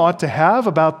citizen ought to have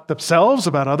about themselves,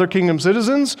 about other kingdom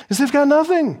citizens, is they've got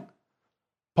nothing.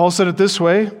 Paul said it this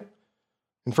way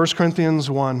in 1 Corinthians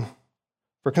 1.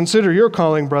 For consider your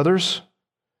calling, brothers.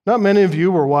 Not many of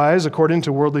you were wise according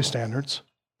to worldly standards.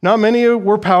 Not many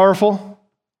were powerful.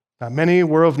 Not many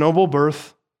were of noble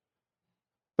birth.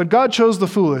 But God chose the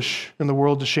foolish in the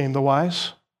world to shame the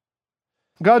wise.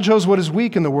 God chose what is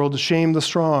weak in the world to shame the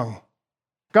strong.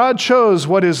 God chose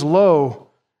what is low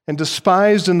and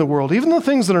despised in the world, even the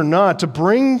things that are not, to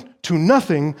bring to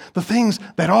nothing the things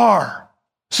that are,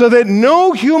 so that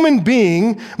no human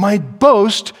being might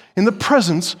boast in the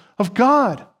presence of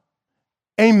God.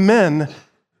 Amen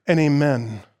and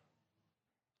amen.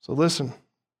 So listen,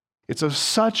 it's of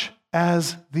such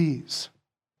as these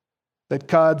that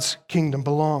God's kingdom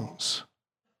belongs.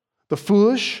 The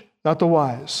foolish, not the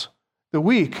wise. The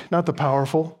weak, not the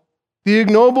powerful. The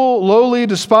ignoble, lowly,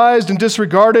 despised, and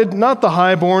disregarded, not the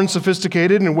high-born,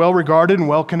 sophisticated, and well-regarded and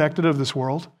well-connected of this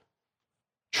world.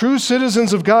 True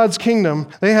citizens of God's kingdom,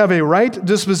 they have a right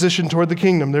disposition toward the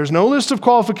kingdom. There's no list of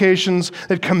qualifications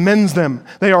that commends them.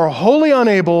 They are wholly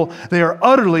unable. They are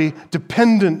utterly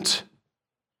dependent.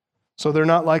 So they're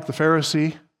not like the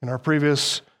Pharisee in our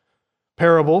previous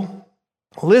parable,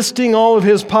 listing all of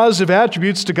his positive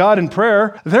attributes to God in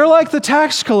prayer. They're like the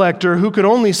tax collector who could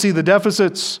only see the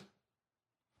deficits.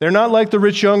 They're not like the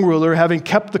rich young ruler, having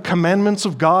kept the commandments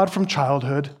of God from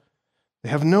childhood. They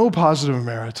have no positive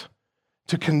merit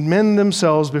to commend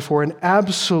themselves before an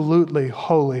absolutely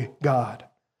holy God.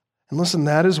 And listen,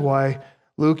 that is why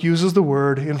Luke uses the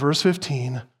word in verse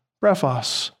 15,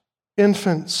 brephos,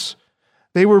 infants.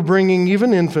 They were bringing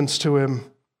even infants to him.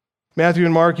 Matthew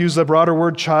and Mark use the broader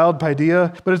word child,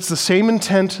 paideia, but it's the same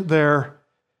intent there.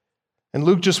 And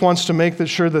Luke just wants to make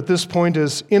sure that this point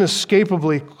is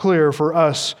inescapably clear for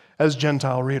us as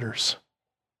Gentile readers.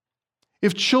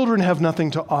 If children have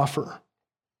nothing to offer,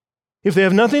 if they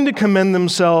have nothing to commend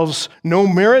themselves, no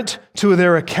merit to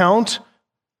their account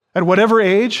at whatever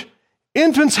age,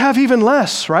 infants have even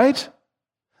less, right?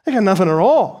 They got nothing at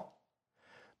all.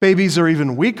 Babies are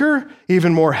even weaker,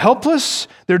 even more helpless,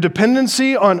 their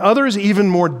dependency on others even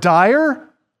more dire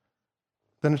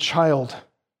than a child.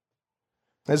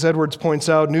 As Edwards points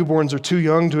out, newborns are too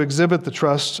young to exhibit the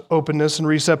trust, openness, and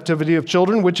receptivity of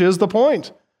children, which is the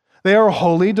point. They are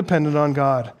wholly dependent on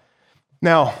God.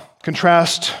 Now,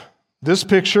 contrast this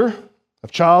picture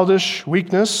of childish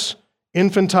weakness,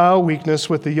 infantile weakness,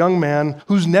 with the young man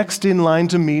who's next in line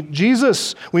to meet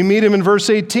Jesus. We meet him in verse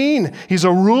 18. He's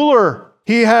a ruler.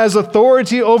 He has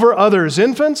authority over others.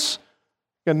 Infants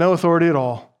got no authority at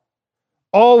all.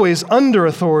 Always under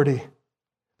authority.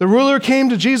 The ruler came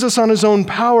to Jesus on his own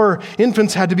power.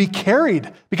 Infants had to be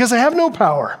carried because they have no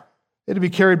power. They had to be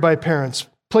carried by parents,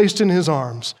 placed in his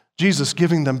arms, Jesus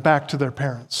giving them back to their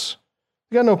parents.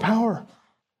 They got no power.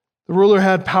 The ruler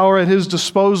had power at his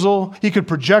disposal. He could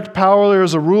project power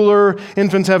as a ruler.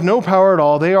 Infants have no power at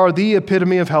all. They are the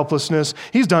epitome of helplessness.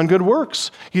 He's done good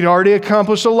works. He'd already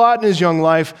accomplished a lot in his young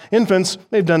life. Infants,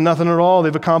 they've done nothing at all.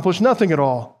 They've accomplished nothing at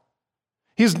all.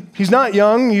 He's not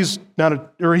young, he is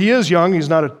young, he's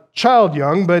not a child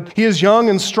young, but he is young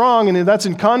and strong, and that's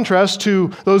in contrast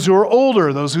to those who are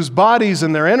older, those whose bodies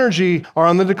and their energy are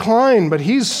on the decline. But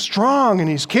he's strong and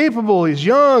he's capable, he's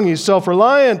young, he's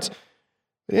self-reliant.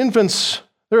 Infants,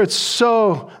 they're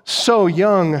so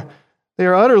young, they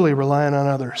are utterly reliant on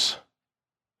others.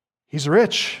 He's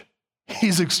rich,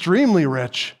 he's extremely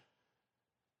rich,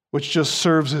 which just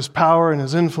serves his power and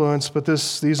his influence, but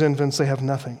these infants, they have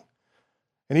nothing.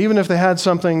 And even if they had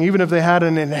something, even if they had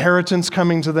an inheritance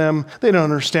coming to them, they don't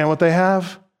understand what they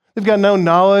have. They've got no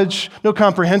knowledge, no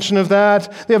comprehension of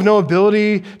that. They have no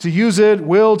ability to use it,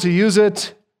 will to use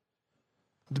it.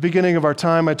 At the beginning of our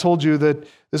time, I told you that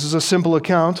this is a simple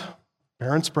account.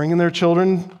 Parents bringing their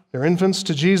children, their infants,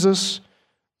 to Jesus.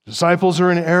 Disciples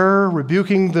are in error,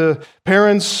 rebuking the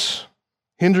parents,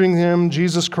 hindering them,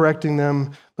 Jesus correcting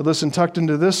them. But listen, tucked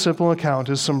into this simple account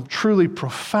is some truly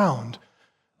profound,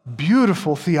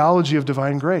 beautiful theology of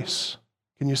divine grace.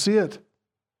 Can you see it?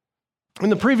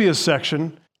 In the previous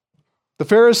section, the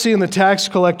Pharisee and the tax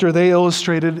collector, they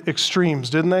illustrated extremes,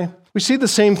 didn't they? We see the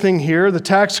same thing here. The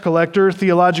tax collector,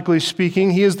 theologically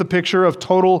speaking, he is the picture of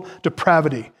total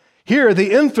depravity. Here,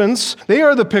 the infants, they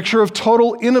are the picture of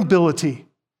total inability.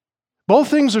 Both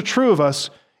things are true of us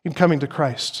in coming to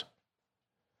Christ.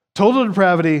 Total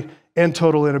depravity and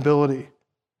total inability.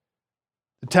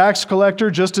 The tax collector,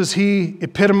 just as he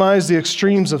epitomized the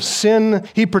extremes of sin,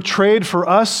 he portrayed for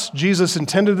us, Jesus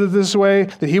intended it this way,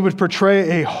 that he would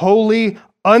portray a holy,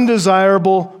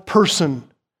 undesirable person.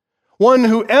 One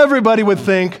who everybody would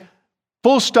think,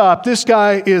 full stop, this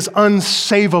guy is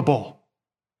unsavable.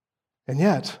 And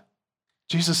yet,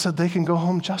 Jesus said they can go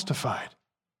home justified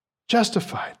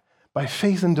by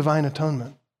faith in divine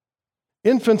atonement.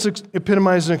 Infants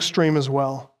epitomize an extreme as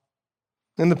well.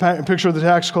 In the picture of the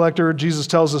tax collector, Jesus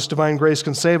tells us divine grace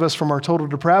can save us from our total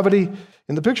depravity.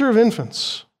 In the picture of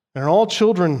infants and all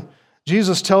children,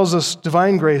 Jesus tells us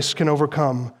divine grace can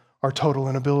overcome our total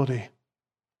inability.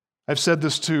 I've said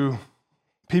this to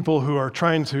people who are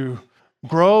trying to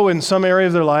grow in some area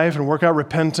of their life and work out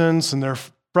repentance, and they're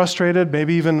frustrated,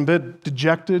 maybe even a bit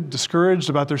dejected, discouraged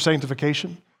about their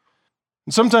sanctification.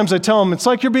 And sometimes I tell them, it's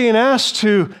like you're being asked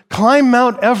to climb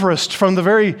Mount Everest from the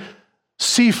very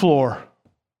seafloor,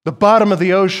 the bottom of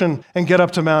the ocean, and get up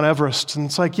to Mount Everest. And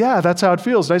it's like, yeah, that's how it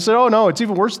feels. And I said, oh no, it's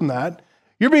even worse than that.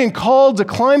 You're being called to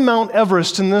climb Mount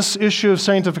Everest in this issue of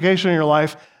sanctification in your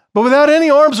life, but without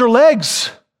any arms or legs.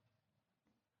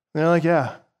 And they're like,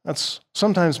 yeah, that's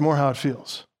sometimes more how it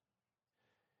feels.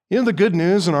 You know the good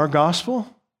news in our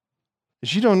gospel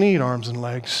is you don't need arms and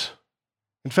legs.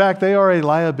 In fact, they are a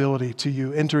liability to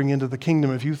you entering into the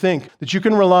kingdom if you think that you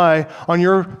can rely on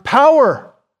your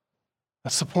power.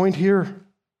 That's the point here.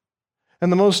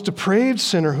 And the most depraved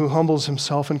sinner who humbles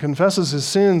himself and confesses his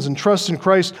sins and trusts in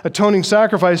Christ's atoning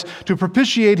sacrifice to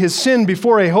propitiate his sin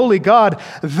before a holy God,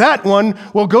 that one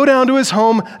will go down to his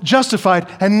home justified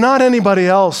and not anybody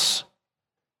else.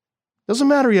 Doesn't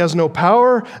matter, he has no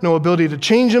power, no ability to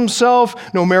change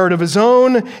himself, no merit of his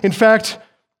own. In fact,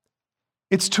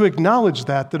 it's to acknowledge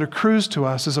that accrues to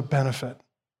us as a benefit.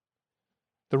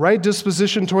 The right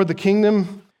disposition toward the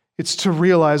kingdom, it's to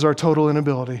realize our total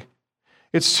inability.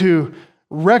 It's to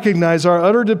recognize our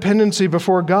utter dependency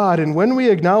before God. And when we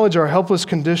acknowledge our helpless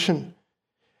condition,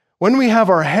 when we have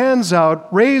our hands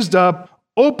out, raised up,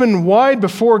 open wide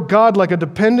before God like a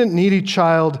dependent, needy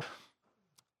child,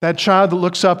 that child that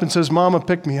looks up and says, Mama,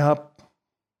 pick me up,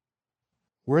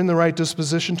 we're in the right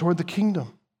disposition toward the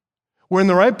kingdom. We're in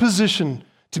the right position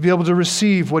to be able to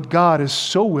receive what God is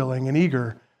so willing and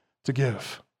eager to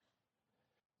give.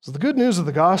 So the good news of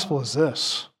the gospel is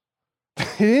this.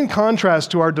 In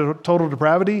contrast to our total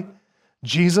depravity,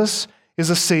 Jesus is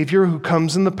a Savior who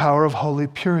comes in the power of holy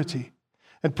purity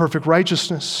and perfect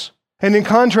righteousness. And in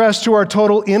contrast to our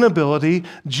total inability,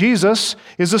 Jesus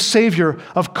is a Savior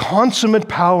of consummate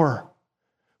power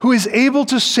who is able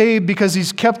to save because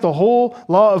he's kept the whole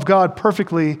law of God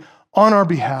perfectly on our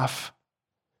behalf.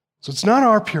 So it's not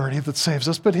our purity that saves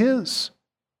us, but his.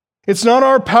 It's not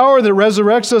our power that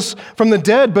resurrects us from the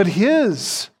dead, but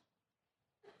his.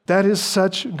 That is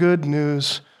such good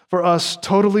news for us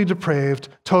totally depraved,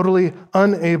 totally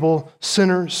unable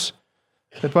sinners,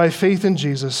 that by faith in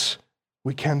Jesus,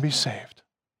 we can be saved.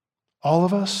 All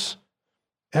of us,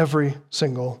 every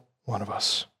single one of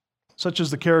us. Such is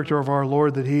the character of our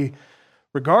Lord that he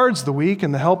regards the weak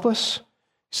and the helpless,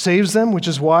 saves them, which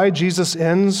is why Jesus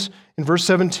ends in verse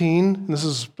 17, and this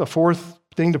is a fourth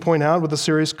thing to point out, with a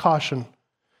serious caution.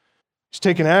 He's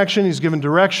taken action, he's given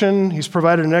direction, he's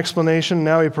provided an explanation.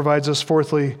 Now he provides us,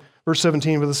 fourthly, verse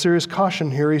 17, with a serious caution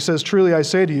here. He says, truly I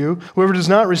say to you, whoever does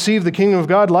not receive the kingdom of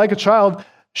God like a child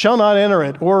shall not enter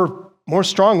it, or more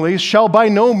strongly, shall by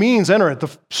no means enter it.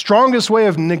 The strongest way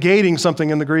of negating something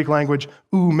in the Greek language,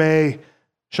 oume,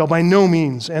 shall by no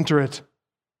means enter it.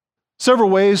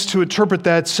 Several ways to interpret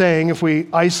that saying if we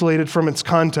isolate it from its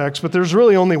context, but there's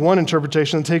really only one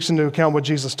interpretation that takes into account what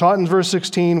Jesus taught in verse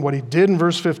 16, what he did in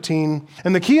verse 15.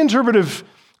 And the key interpretive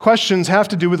questions have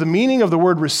to do with the meaning of the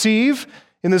word receive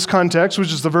in this context,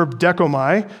 which is the verb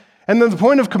dekomai. And then the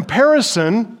point of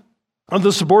comparison of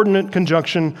the subordinate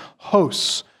conjunction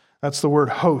hos. That's the word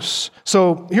hos.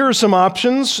 So here are some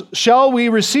options. Shall we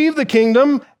receive the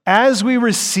kingdom as we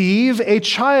receive a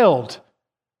child?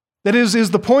 That is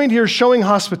the point here showing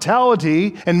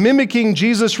hospitality and mimicking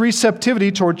Jesus'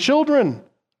 receptivity toward children.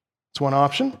 That's one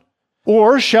option.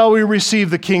 Or shall we receive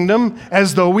the kingdom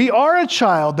as though we are a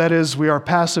child? That is, we are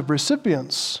passive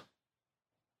recipients.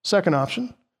 Second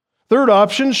option. Third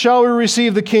option, shall we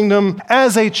receive the kingdom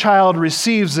as a child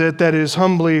receives it? That is,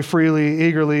 humbly, freely,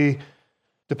 eagerly,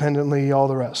 dependently, all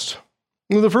the rest.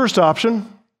 The first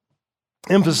option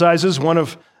emphasizes one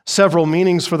of several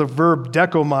meanings for the verb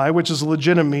dekomai, which is a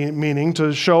legitimate meaning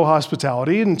to show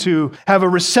hospitality and to have a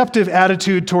receptive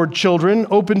attitude toward children,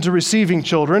 open to receiving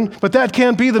children. But that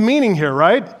can't be the meaning here,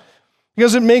 right?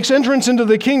 Because it makes entrance into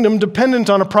the kingdom dependent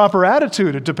on a proper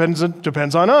attitude. It depends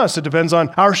on us. It depends on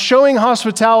our showing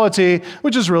hospitality,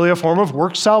 which is really a form of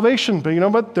work salvation.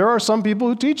 But there are some people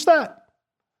who teach that.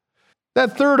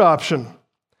 That third option,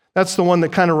 that's the one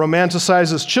that kind of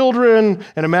romanticizes children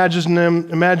and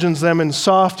imagines them in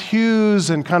soft hues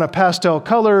and kind of pastel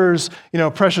colors,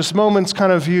 precious moments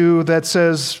kind of view that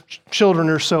says children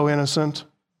are so innocent.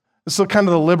 It's the kind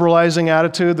of the liberalizing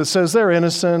attitude that says they're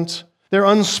innocent, they're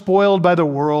unspoiled by the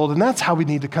world, and that's how we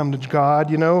need to come to God,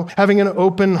 having an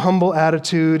open, humble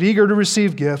attitude, eager to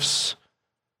receive gifts.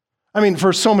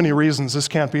 For so many reasons, this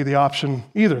can't be the option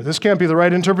either. This can't be the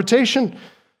right interpretation.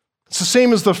 It's the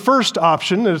same as the first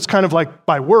option, that it's kind of like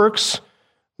by works.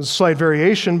 There's a slight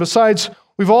variation. Besides,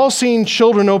 we've all seen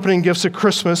children opening gifts at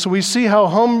Christmas, so we see how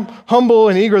humble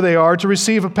and eager they are to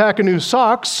receive a pack of new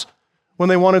socks when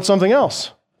they wanted something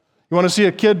else. You want to see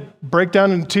a kid break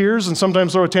down in tears and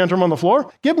sometimes throw a tantrum on the floor?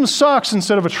 Give them socks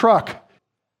instead of a truck.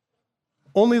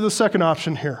 Only the second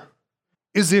option here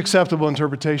is the acceptable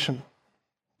interpretation.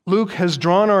 Luke has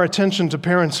drawn our attention to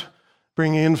parents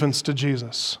bringing infants to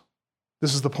Jesus.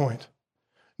 This is the point.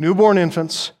 Newborn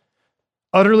infants,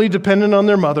 utterly dependent on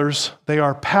their mothers, they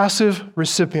are passive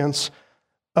recipients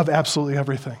of absolutely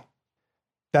everything.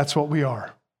 That's what we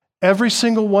are. Every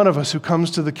single one of us who comes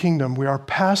to the kingdom, we are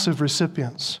passive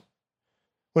recipients.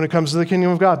 When it comes to the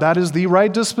kingdom of God, that is the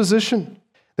right disposition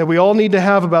that we all need to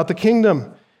have about the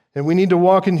kingdom. And we need to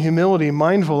walk in humility,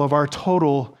 mindful of our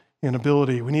total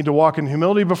inability. We need to walk in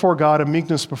humility before God and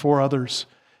meekness before others.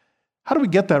 How do we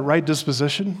get that right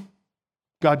disposition?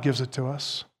 God gives it to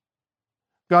us.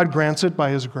 God grants it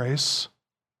by His grace.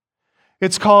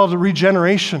 It's called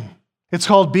regeneration. It's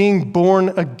called being born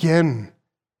again.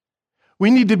 We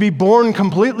need to be born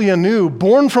completely anew,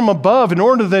 born from above, in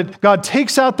order that God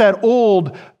takes out that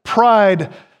old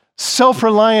pride,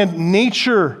 self-reliant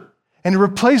nature and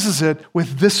replaces it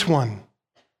with this one,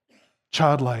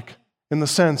 childlike, in the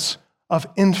sense of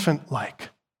infant-like.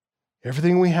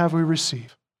 Everything we have, we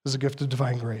receive as a gift of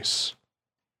divine grace.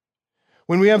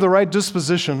 When we have the right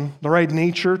disposition, the right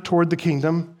nature toward the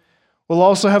kingdom, we'll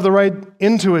also have the right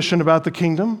intuition about the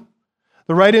kingdom,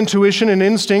 the right intuition and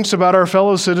instincts about our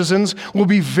fellow citizens. We'll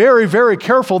be very, very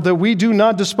careful that we do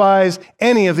not despise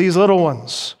any of these little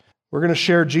ones. We're going to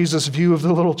share Jesus' view of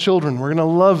the little children. We're going to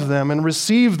love them and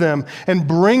receive them and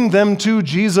bring them to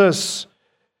Jesus.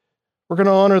 We're going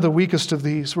to honor the weakest of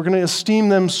these. We're going to esteem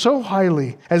them so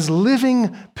highly as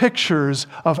living pictures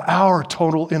of our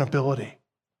total inability.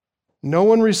 No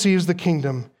one receives the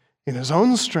kingdom in his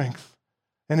own strength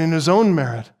and in his own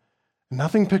merit.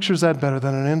 Nothing pictures that better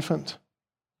than an infant.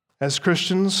 As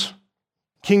Christians,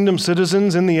 kingdom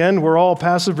citizens, in the end, we're all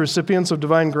passive recipients of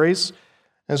divine grace.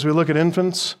 As we look at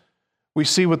infants, we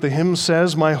see what the hymn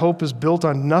says, "My hope is built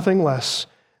on nothing less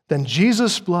than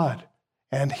Jesus' blood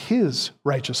and His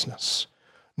righteousness.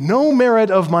 No merit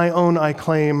of my own I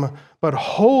claim, but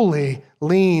wholly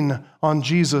lean on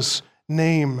Jesus'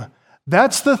 name."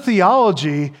 That's the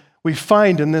theology we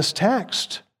find in this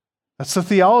text. That's the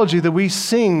theology that we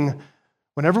sing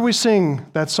whenever we sing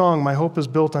that song, "My hope is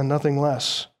built on nothing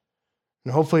less."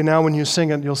 And hopefully now when you sing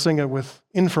it, you'll sing it with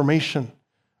information,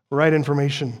 right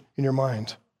information in your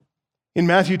mind. In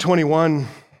Matthew 21,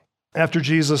 after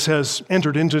Jesus has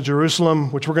entered into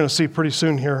Jerusalem, which we're going to see pretty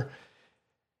soon here,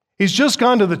 he's just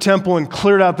gone to the temple and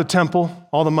cleared out the temple,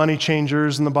 all the money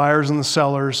changers and the buyers and the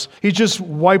sellers. He just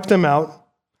wiped them out,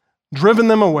 driven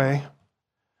them away.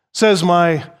 Says,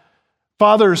 "My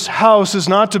Father's house is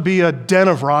not to be a den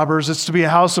of robbers, it's to be a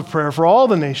house of prayer for all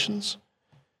the nations."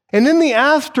 And in the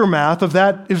aftermath of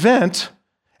that event,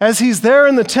 as he's there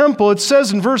in the temple, it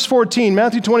says in verse 14,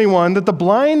 Matthew 21, that the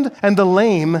blind and the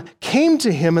lame came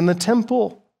to him in the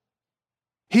temple.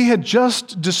 He had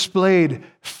just displayed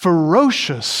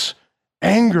ferocious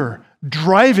anger,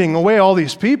 driving away all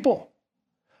these people.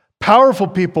 Powerful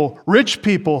people, rich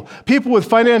people, people with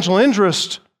financial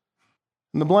interest.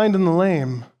 And the blind and the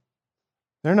lame,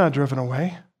 they're not driven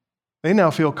away. They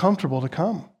now feel comfortable to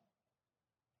come.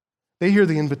 They hear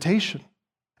the invitation.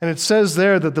 And it says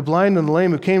there that the blind and the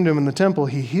lame who came to him in the temple,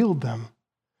 he healed them.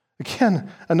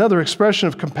 Again, another expression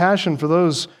of compassion for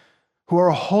those who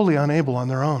are wholly unable on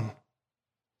their own.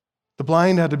 The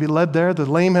blind had to be led there. The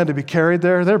lame had to be carried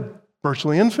there. They're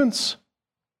virtually infants.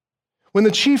 When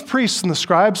the chief priests and the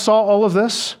scribes saw all of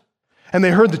this, and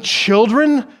they heard the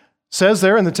children, says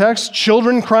there in the text,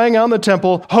 children crying out in the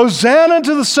temple, Hosanna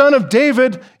to the Son of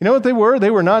David. You know what they were?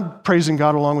 They were not praising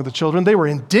God along with the children. They were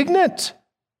indignant.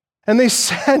 And they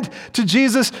said to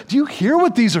Jesus, do you hear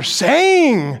what these are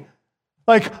saying?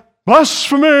 Like,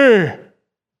 blasphemy.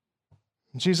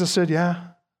 And Jesus said, yeah,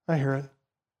 I hear it.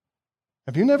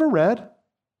 Have you never read?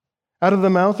 Out of the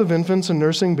mouth of infants and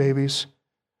nursing babies,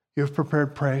 you have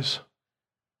prepared praise.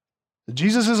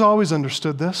 Jesus has always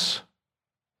understood this.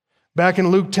 Back in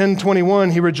Luke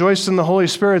 10:21, he rejoiced in the Holy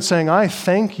Spirit, saying, I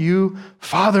thank you,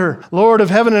 Father, Lord of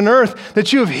heaven and earth,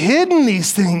 that you have hidden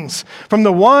these things from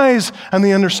the wise and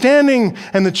the understanding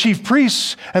and the chief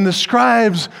priests and the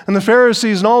scribes and the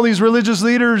Pharisees and all these religious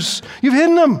leaders. You've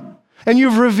hidden them, and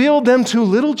you've revealed them to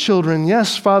little children.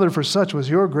 Yes, Father, for such was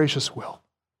your gracious will.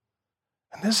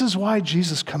 And this is why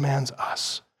Jesus commands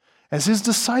us, as his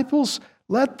disciples,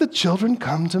 let the children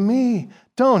come to me.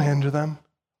 Don't hinder them.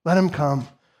 Let them come.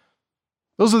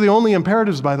 Those are the only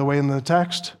imperatives, by the way, in the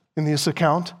text, in this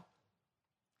account.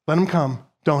 Let them come.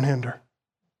 Don't hinder.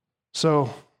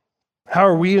 So, how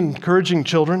are we encouraging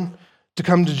children to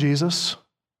come to Jesus?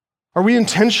 Are we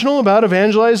intentional about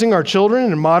evangelizing our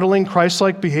children and modeling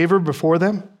Christ-like behavior before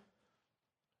them?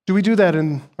 Do we do that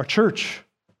in our church?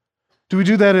 Do we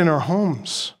do that in our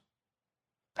homes?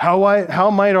 How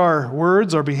might our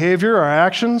words, our behavior, our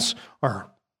actions,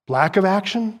 our lack of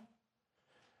action,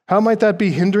 how might that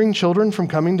be hindering children from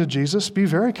coming to Jesus? Be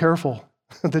very careful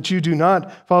that you do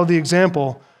not follow the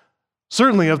example,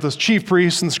 certainly of the chief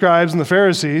priests and the scribes and the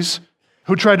Pharisees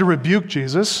who tried to rebuke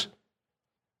Jesus,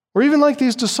 or even like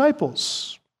these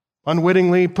disciples,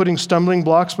 unwittingly putting stumbling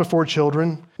blocks before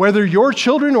children. Whether your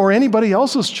children or anybody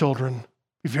else's children,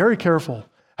 be very careful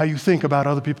how you think about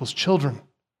other people's children.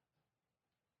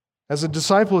 As a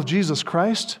disciple of Jesus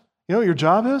Christ, you know what your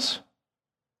job is?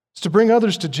 It's to bring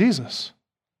others to Jesus.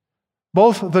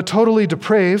 Both the totally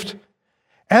depraved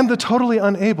and the totally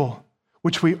unable,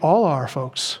 which we all are,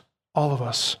 folks, all of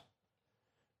us.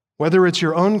 Whether it's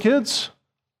your own kids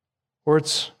or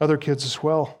it's other kids as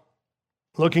well.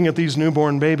 Looking at these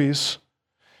newborn babies,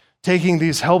 taking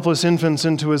these helpless infants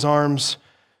into his arms,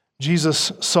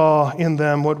 Jesus saw in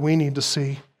them what we need to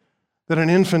see, that an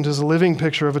infant is a living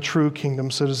picture of a true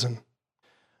kingdom citizen.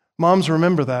 Moms,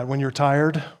 remember that when you're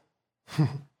tired.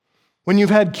 When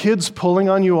you've had kids pulling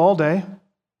on you all day,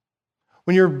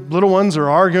 when your little ones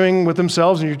are arguing with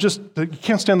themselves and you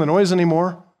can't stand the noise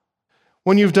anymore,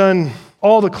 when you've done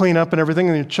all the cleanup and everything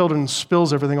and your children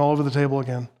spills everything all over the table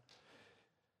again.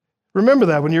 Remember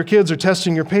that when your kids are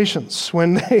testing your patience,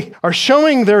 when they are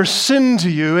showing their sin to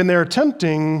you and they're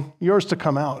tempting yours to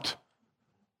come out.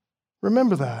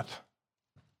 Remember that.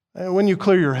 When you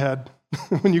clear your head,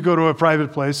 when you go to a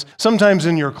private place, sometimes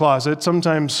in your closet,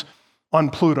 sometimes on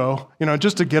Pluto,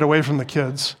 just to get away from the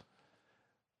kids.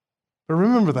 But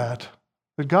remember that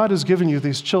God has given you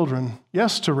these children,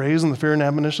 yes, to raise in the fear and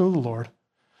admonition of the Lord,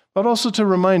 but also to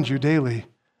remind you daily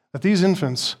that these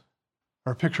infants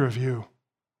are a picture of you.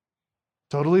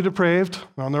 Totally depraved,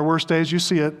 on their worst days you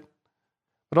see it,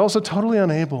 but also totally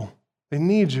unable. They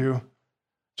need you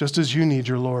just as you need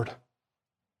your Lord.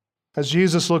 As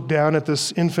Jesus looked down at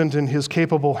this infant in his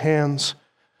capable hands,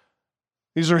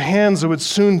 these are hands that would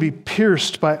soon be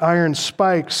pierced by iron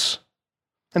spikes.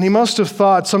 And he must have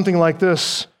thought something like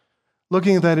this,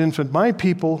 looking at that infant, my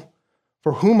people,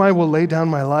 for whom I will lay down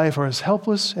my life, are as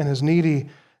helpless and as needy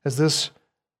as this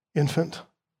infant.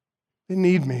 They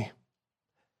need me.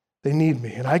 They need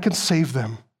me, and I can save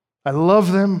them. I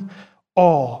love them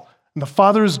all, and the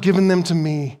Father has given them to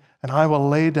me, and I will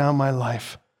lay down my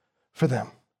life for them.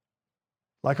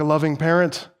 Like a loving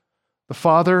parent, the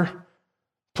Father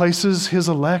places his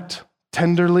elect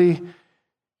tenderly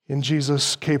in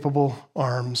Jesus' capable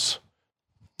arms.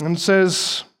 And it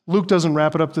says, Luke doesn't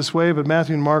wrap it up this way, but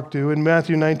Matthew and Mark do. In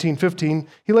Matthew 19:15,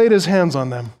 he laid his hands on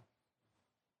them.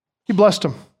 He blessed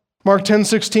them. Mark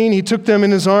 10:16, he took them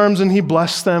in his arms and he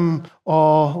blessed them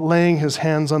all, laying his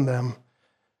hands on them.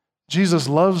 Jesus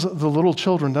loves the little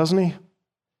children, doesn't he?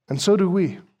 And so do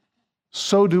we.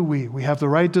 So do we. We have the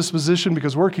right disposition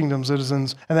because we're kingdom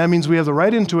citizens, and that means we have the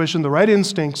right intuition, the right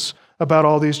instincts about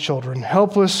all these children.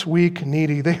 Helpless, weak,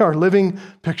 needy. They are living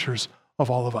pictures of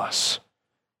all of us.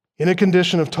 In a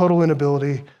condition of total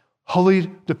inability, wholly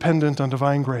dependent on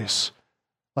divine grace,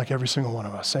 like every single one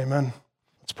of us. Amen.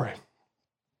 Let's pray.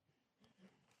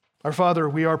 Our Father,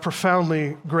 we are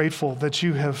profoundly grateful that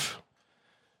you have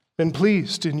been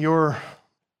pleased in your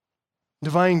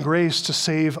divine grace to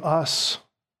save us.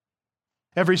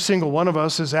 Every single one of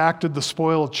us has acted the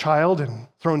spoiled child and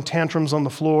thrown tantrums on the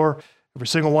floor. Every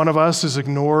single one of us has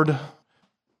ignored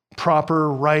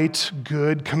proper, right,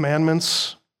 good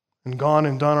commandments and gone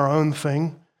and done our own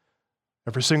thing.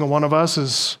 Every single one of us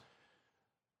has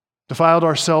defiled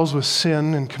ourselves with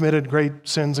sin and committed great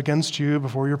sins against you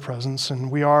before your presence.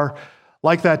 And we are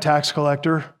like that tax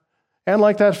collector and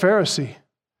like that Pharisee.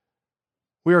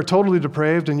 We are totally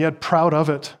depraved and yet proud of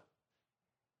it.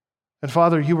 And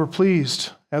Father, you were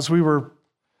pleased as we were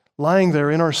lying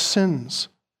there in our sins.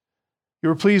 You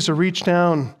were pleased to reach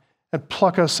down and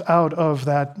pluck us out of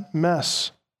that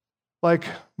mess. Like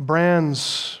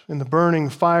brands in the burning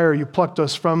fire, you plucked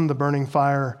us from the burning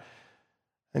fire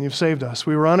and you've saved us.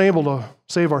 We were unable to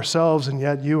save ourselves, and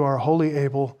yet you are wholly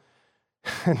able.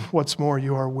 And what's more,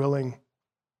 you are willing.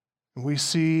 And we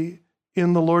see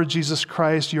in the Lord Jesus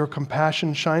Christ your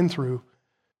compassion shine through,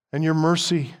 and your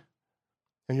mercy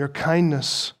and your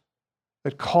kindness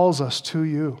that calls us to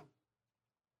you.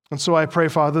 And so I pray,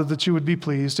 Father, that you would be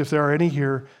pleased if there are any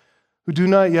here who do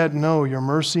not yet know your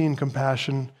mercy and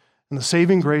compassion and the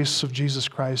saving grace of Jesus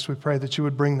Christ. We pray that you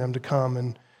would bring them to come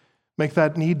and make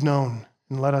that need known,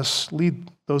 and let us lead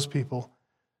those people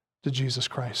to Jesus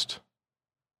Christ.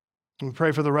 And we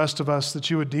pray for the rest of us that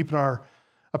you would deepen our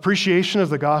appreciation of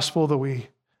the gospel that we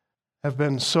have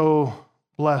been so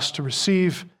blessed to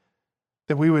receive,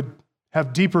 that we would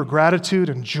have deeper gratitude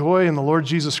and joy in the Lord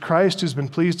Jesus Christ, who's been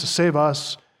pleased to save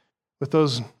us with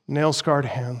those nail-scarred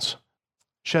hands,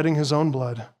 shedding his own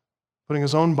blood, putting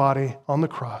his own body on the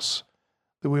cross,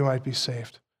 that we might be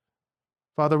saved.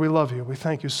 Father, we love you. We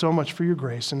thank you so much for your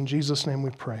grace. In Jesus' name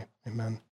we pray. Amen.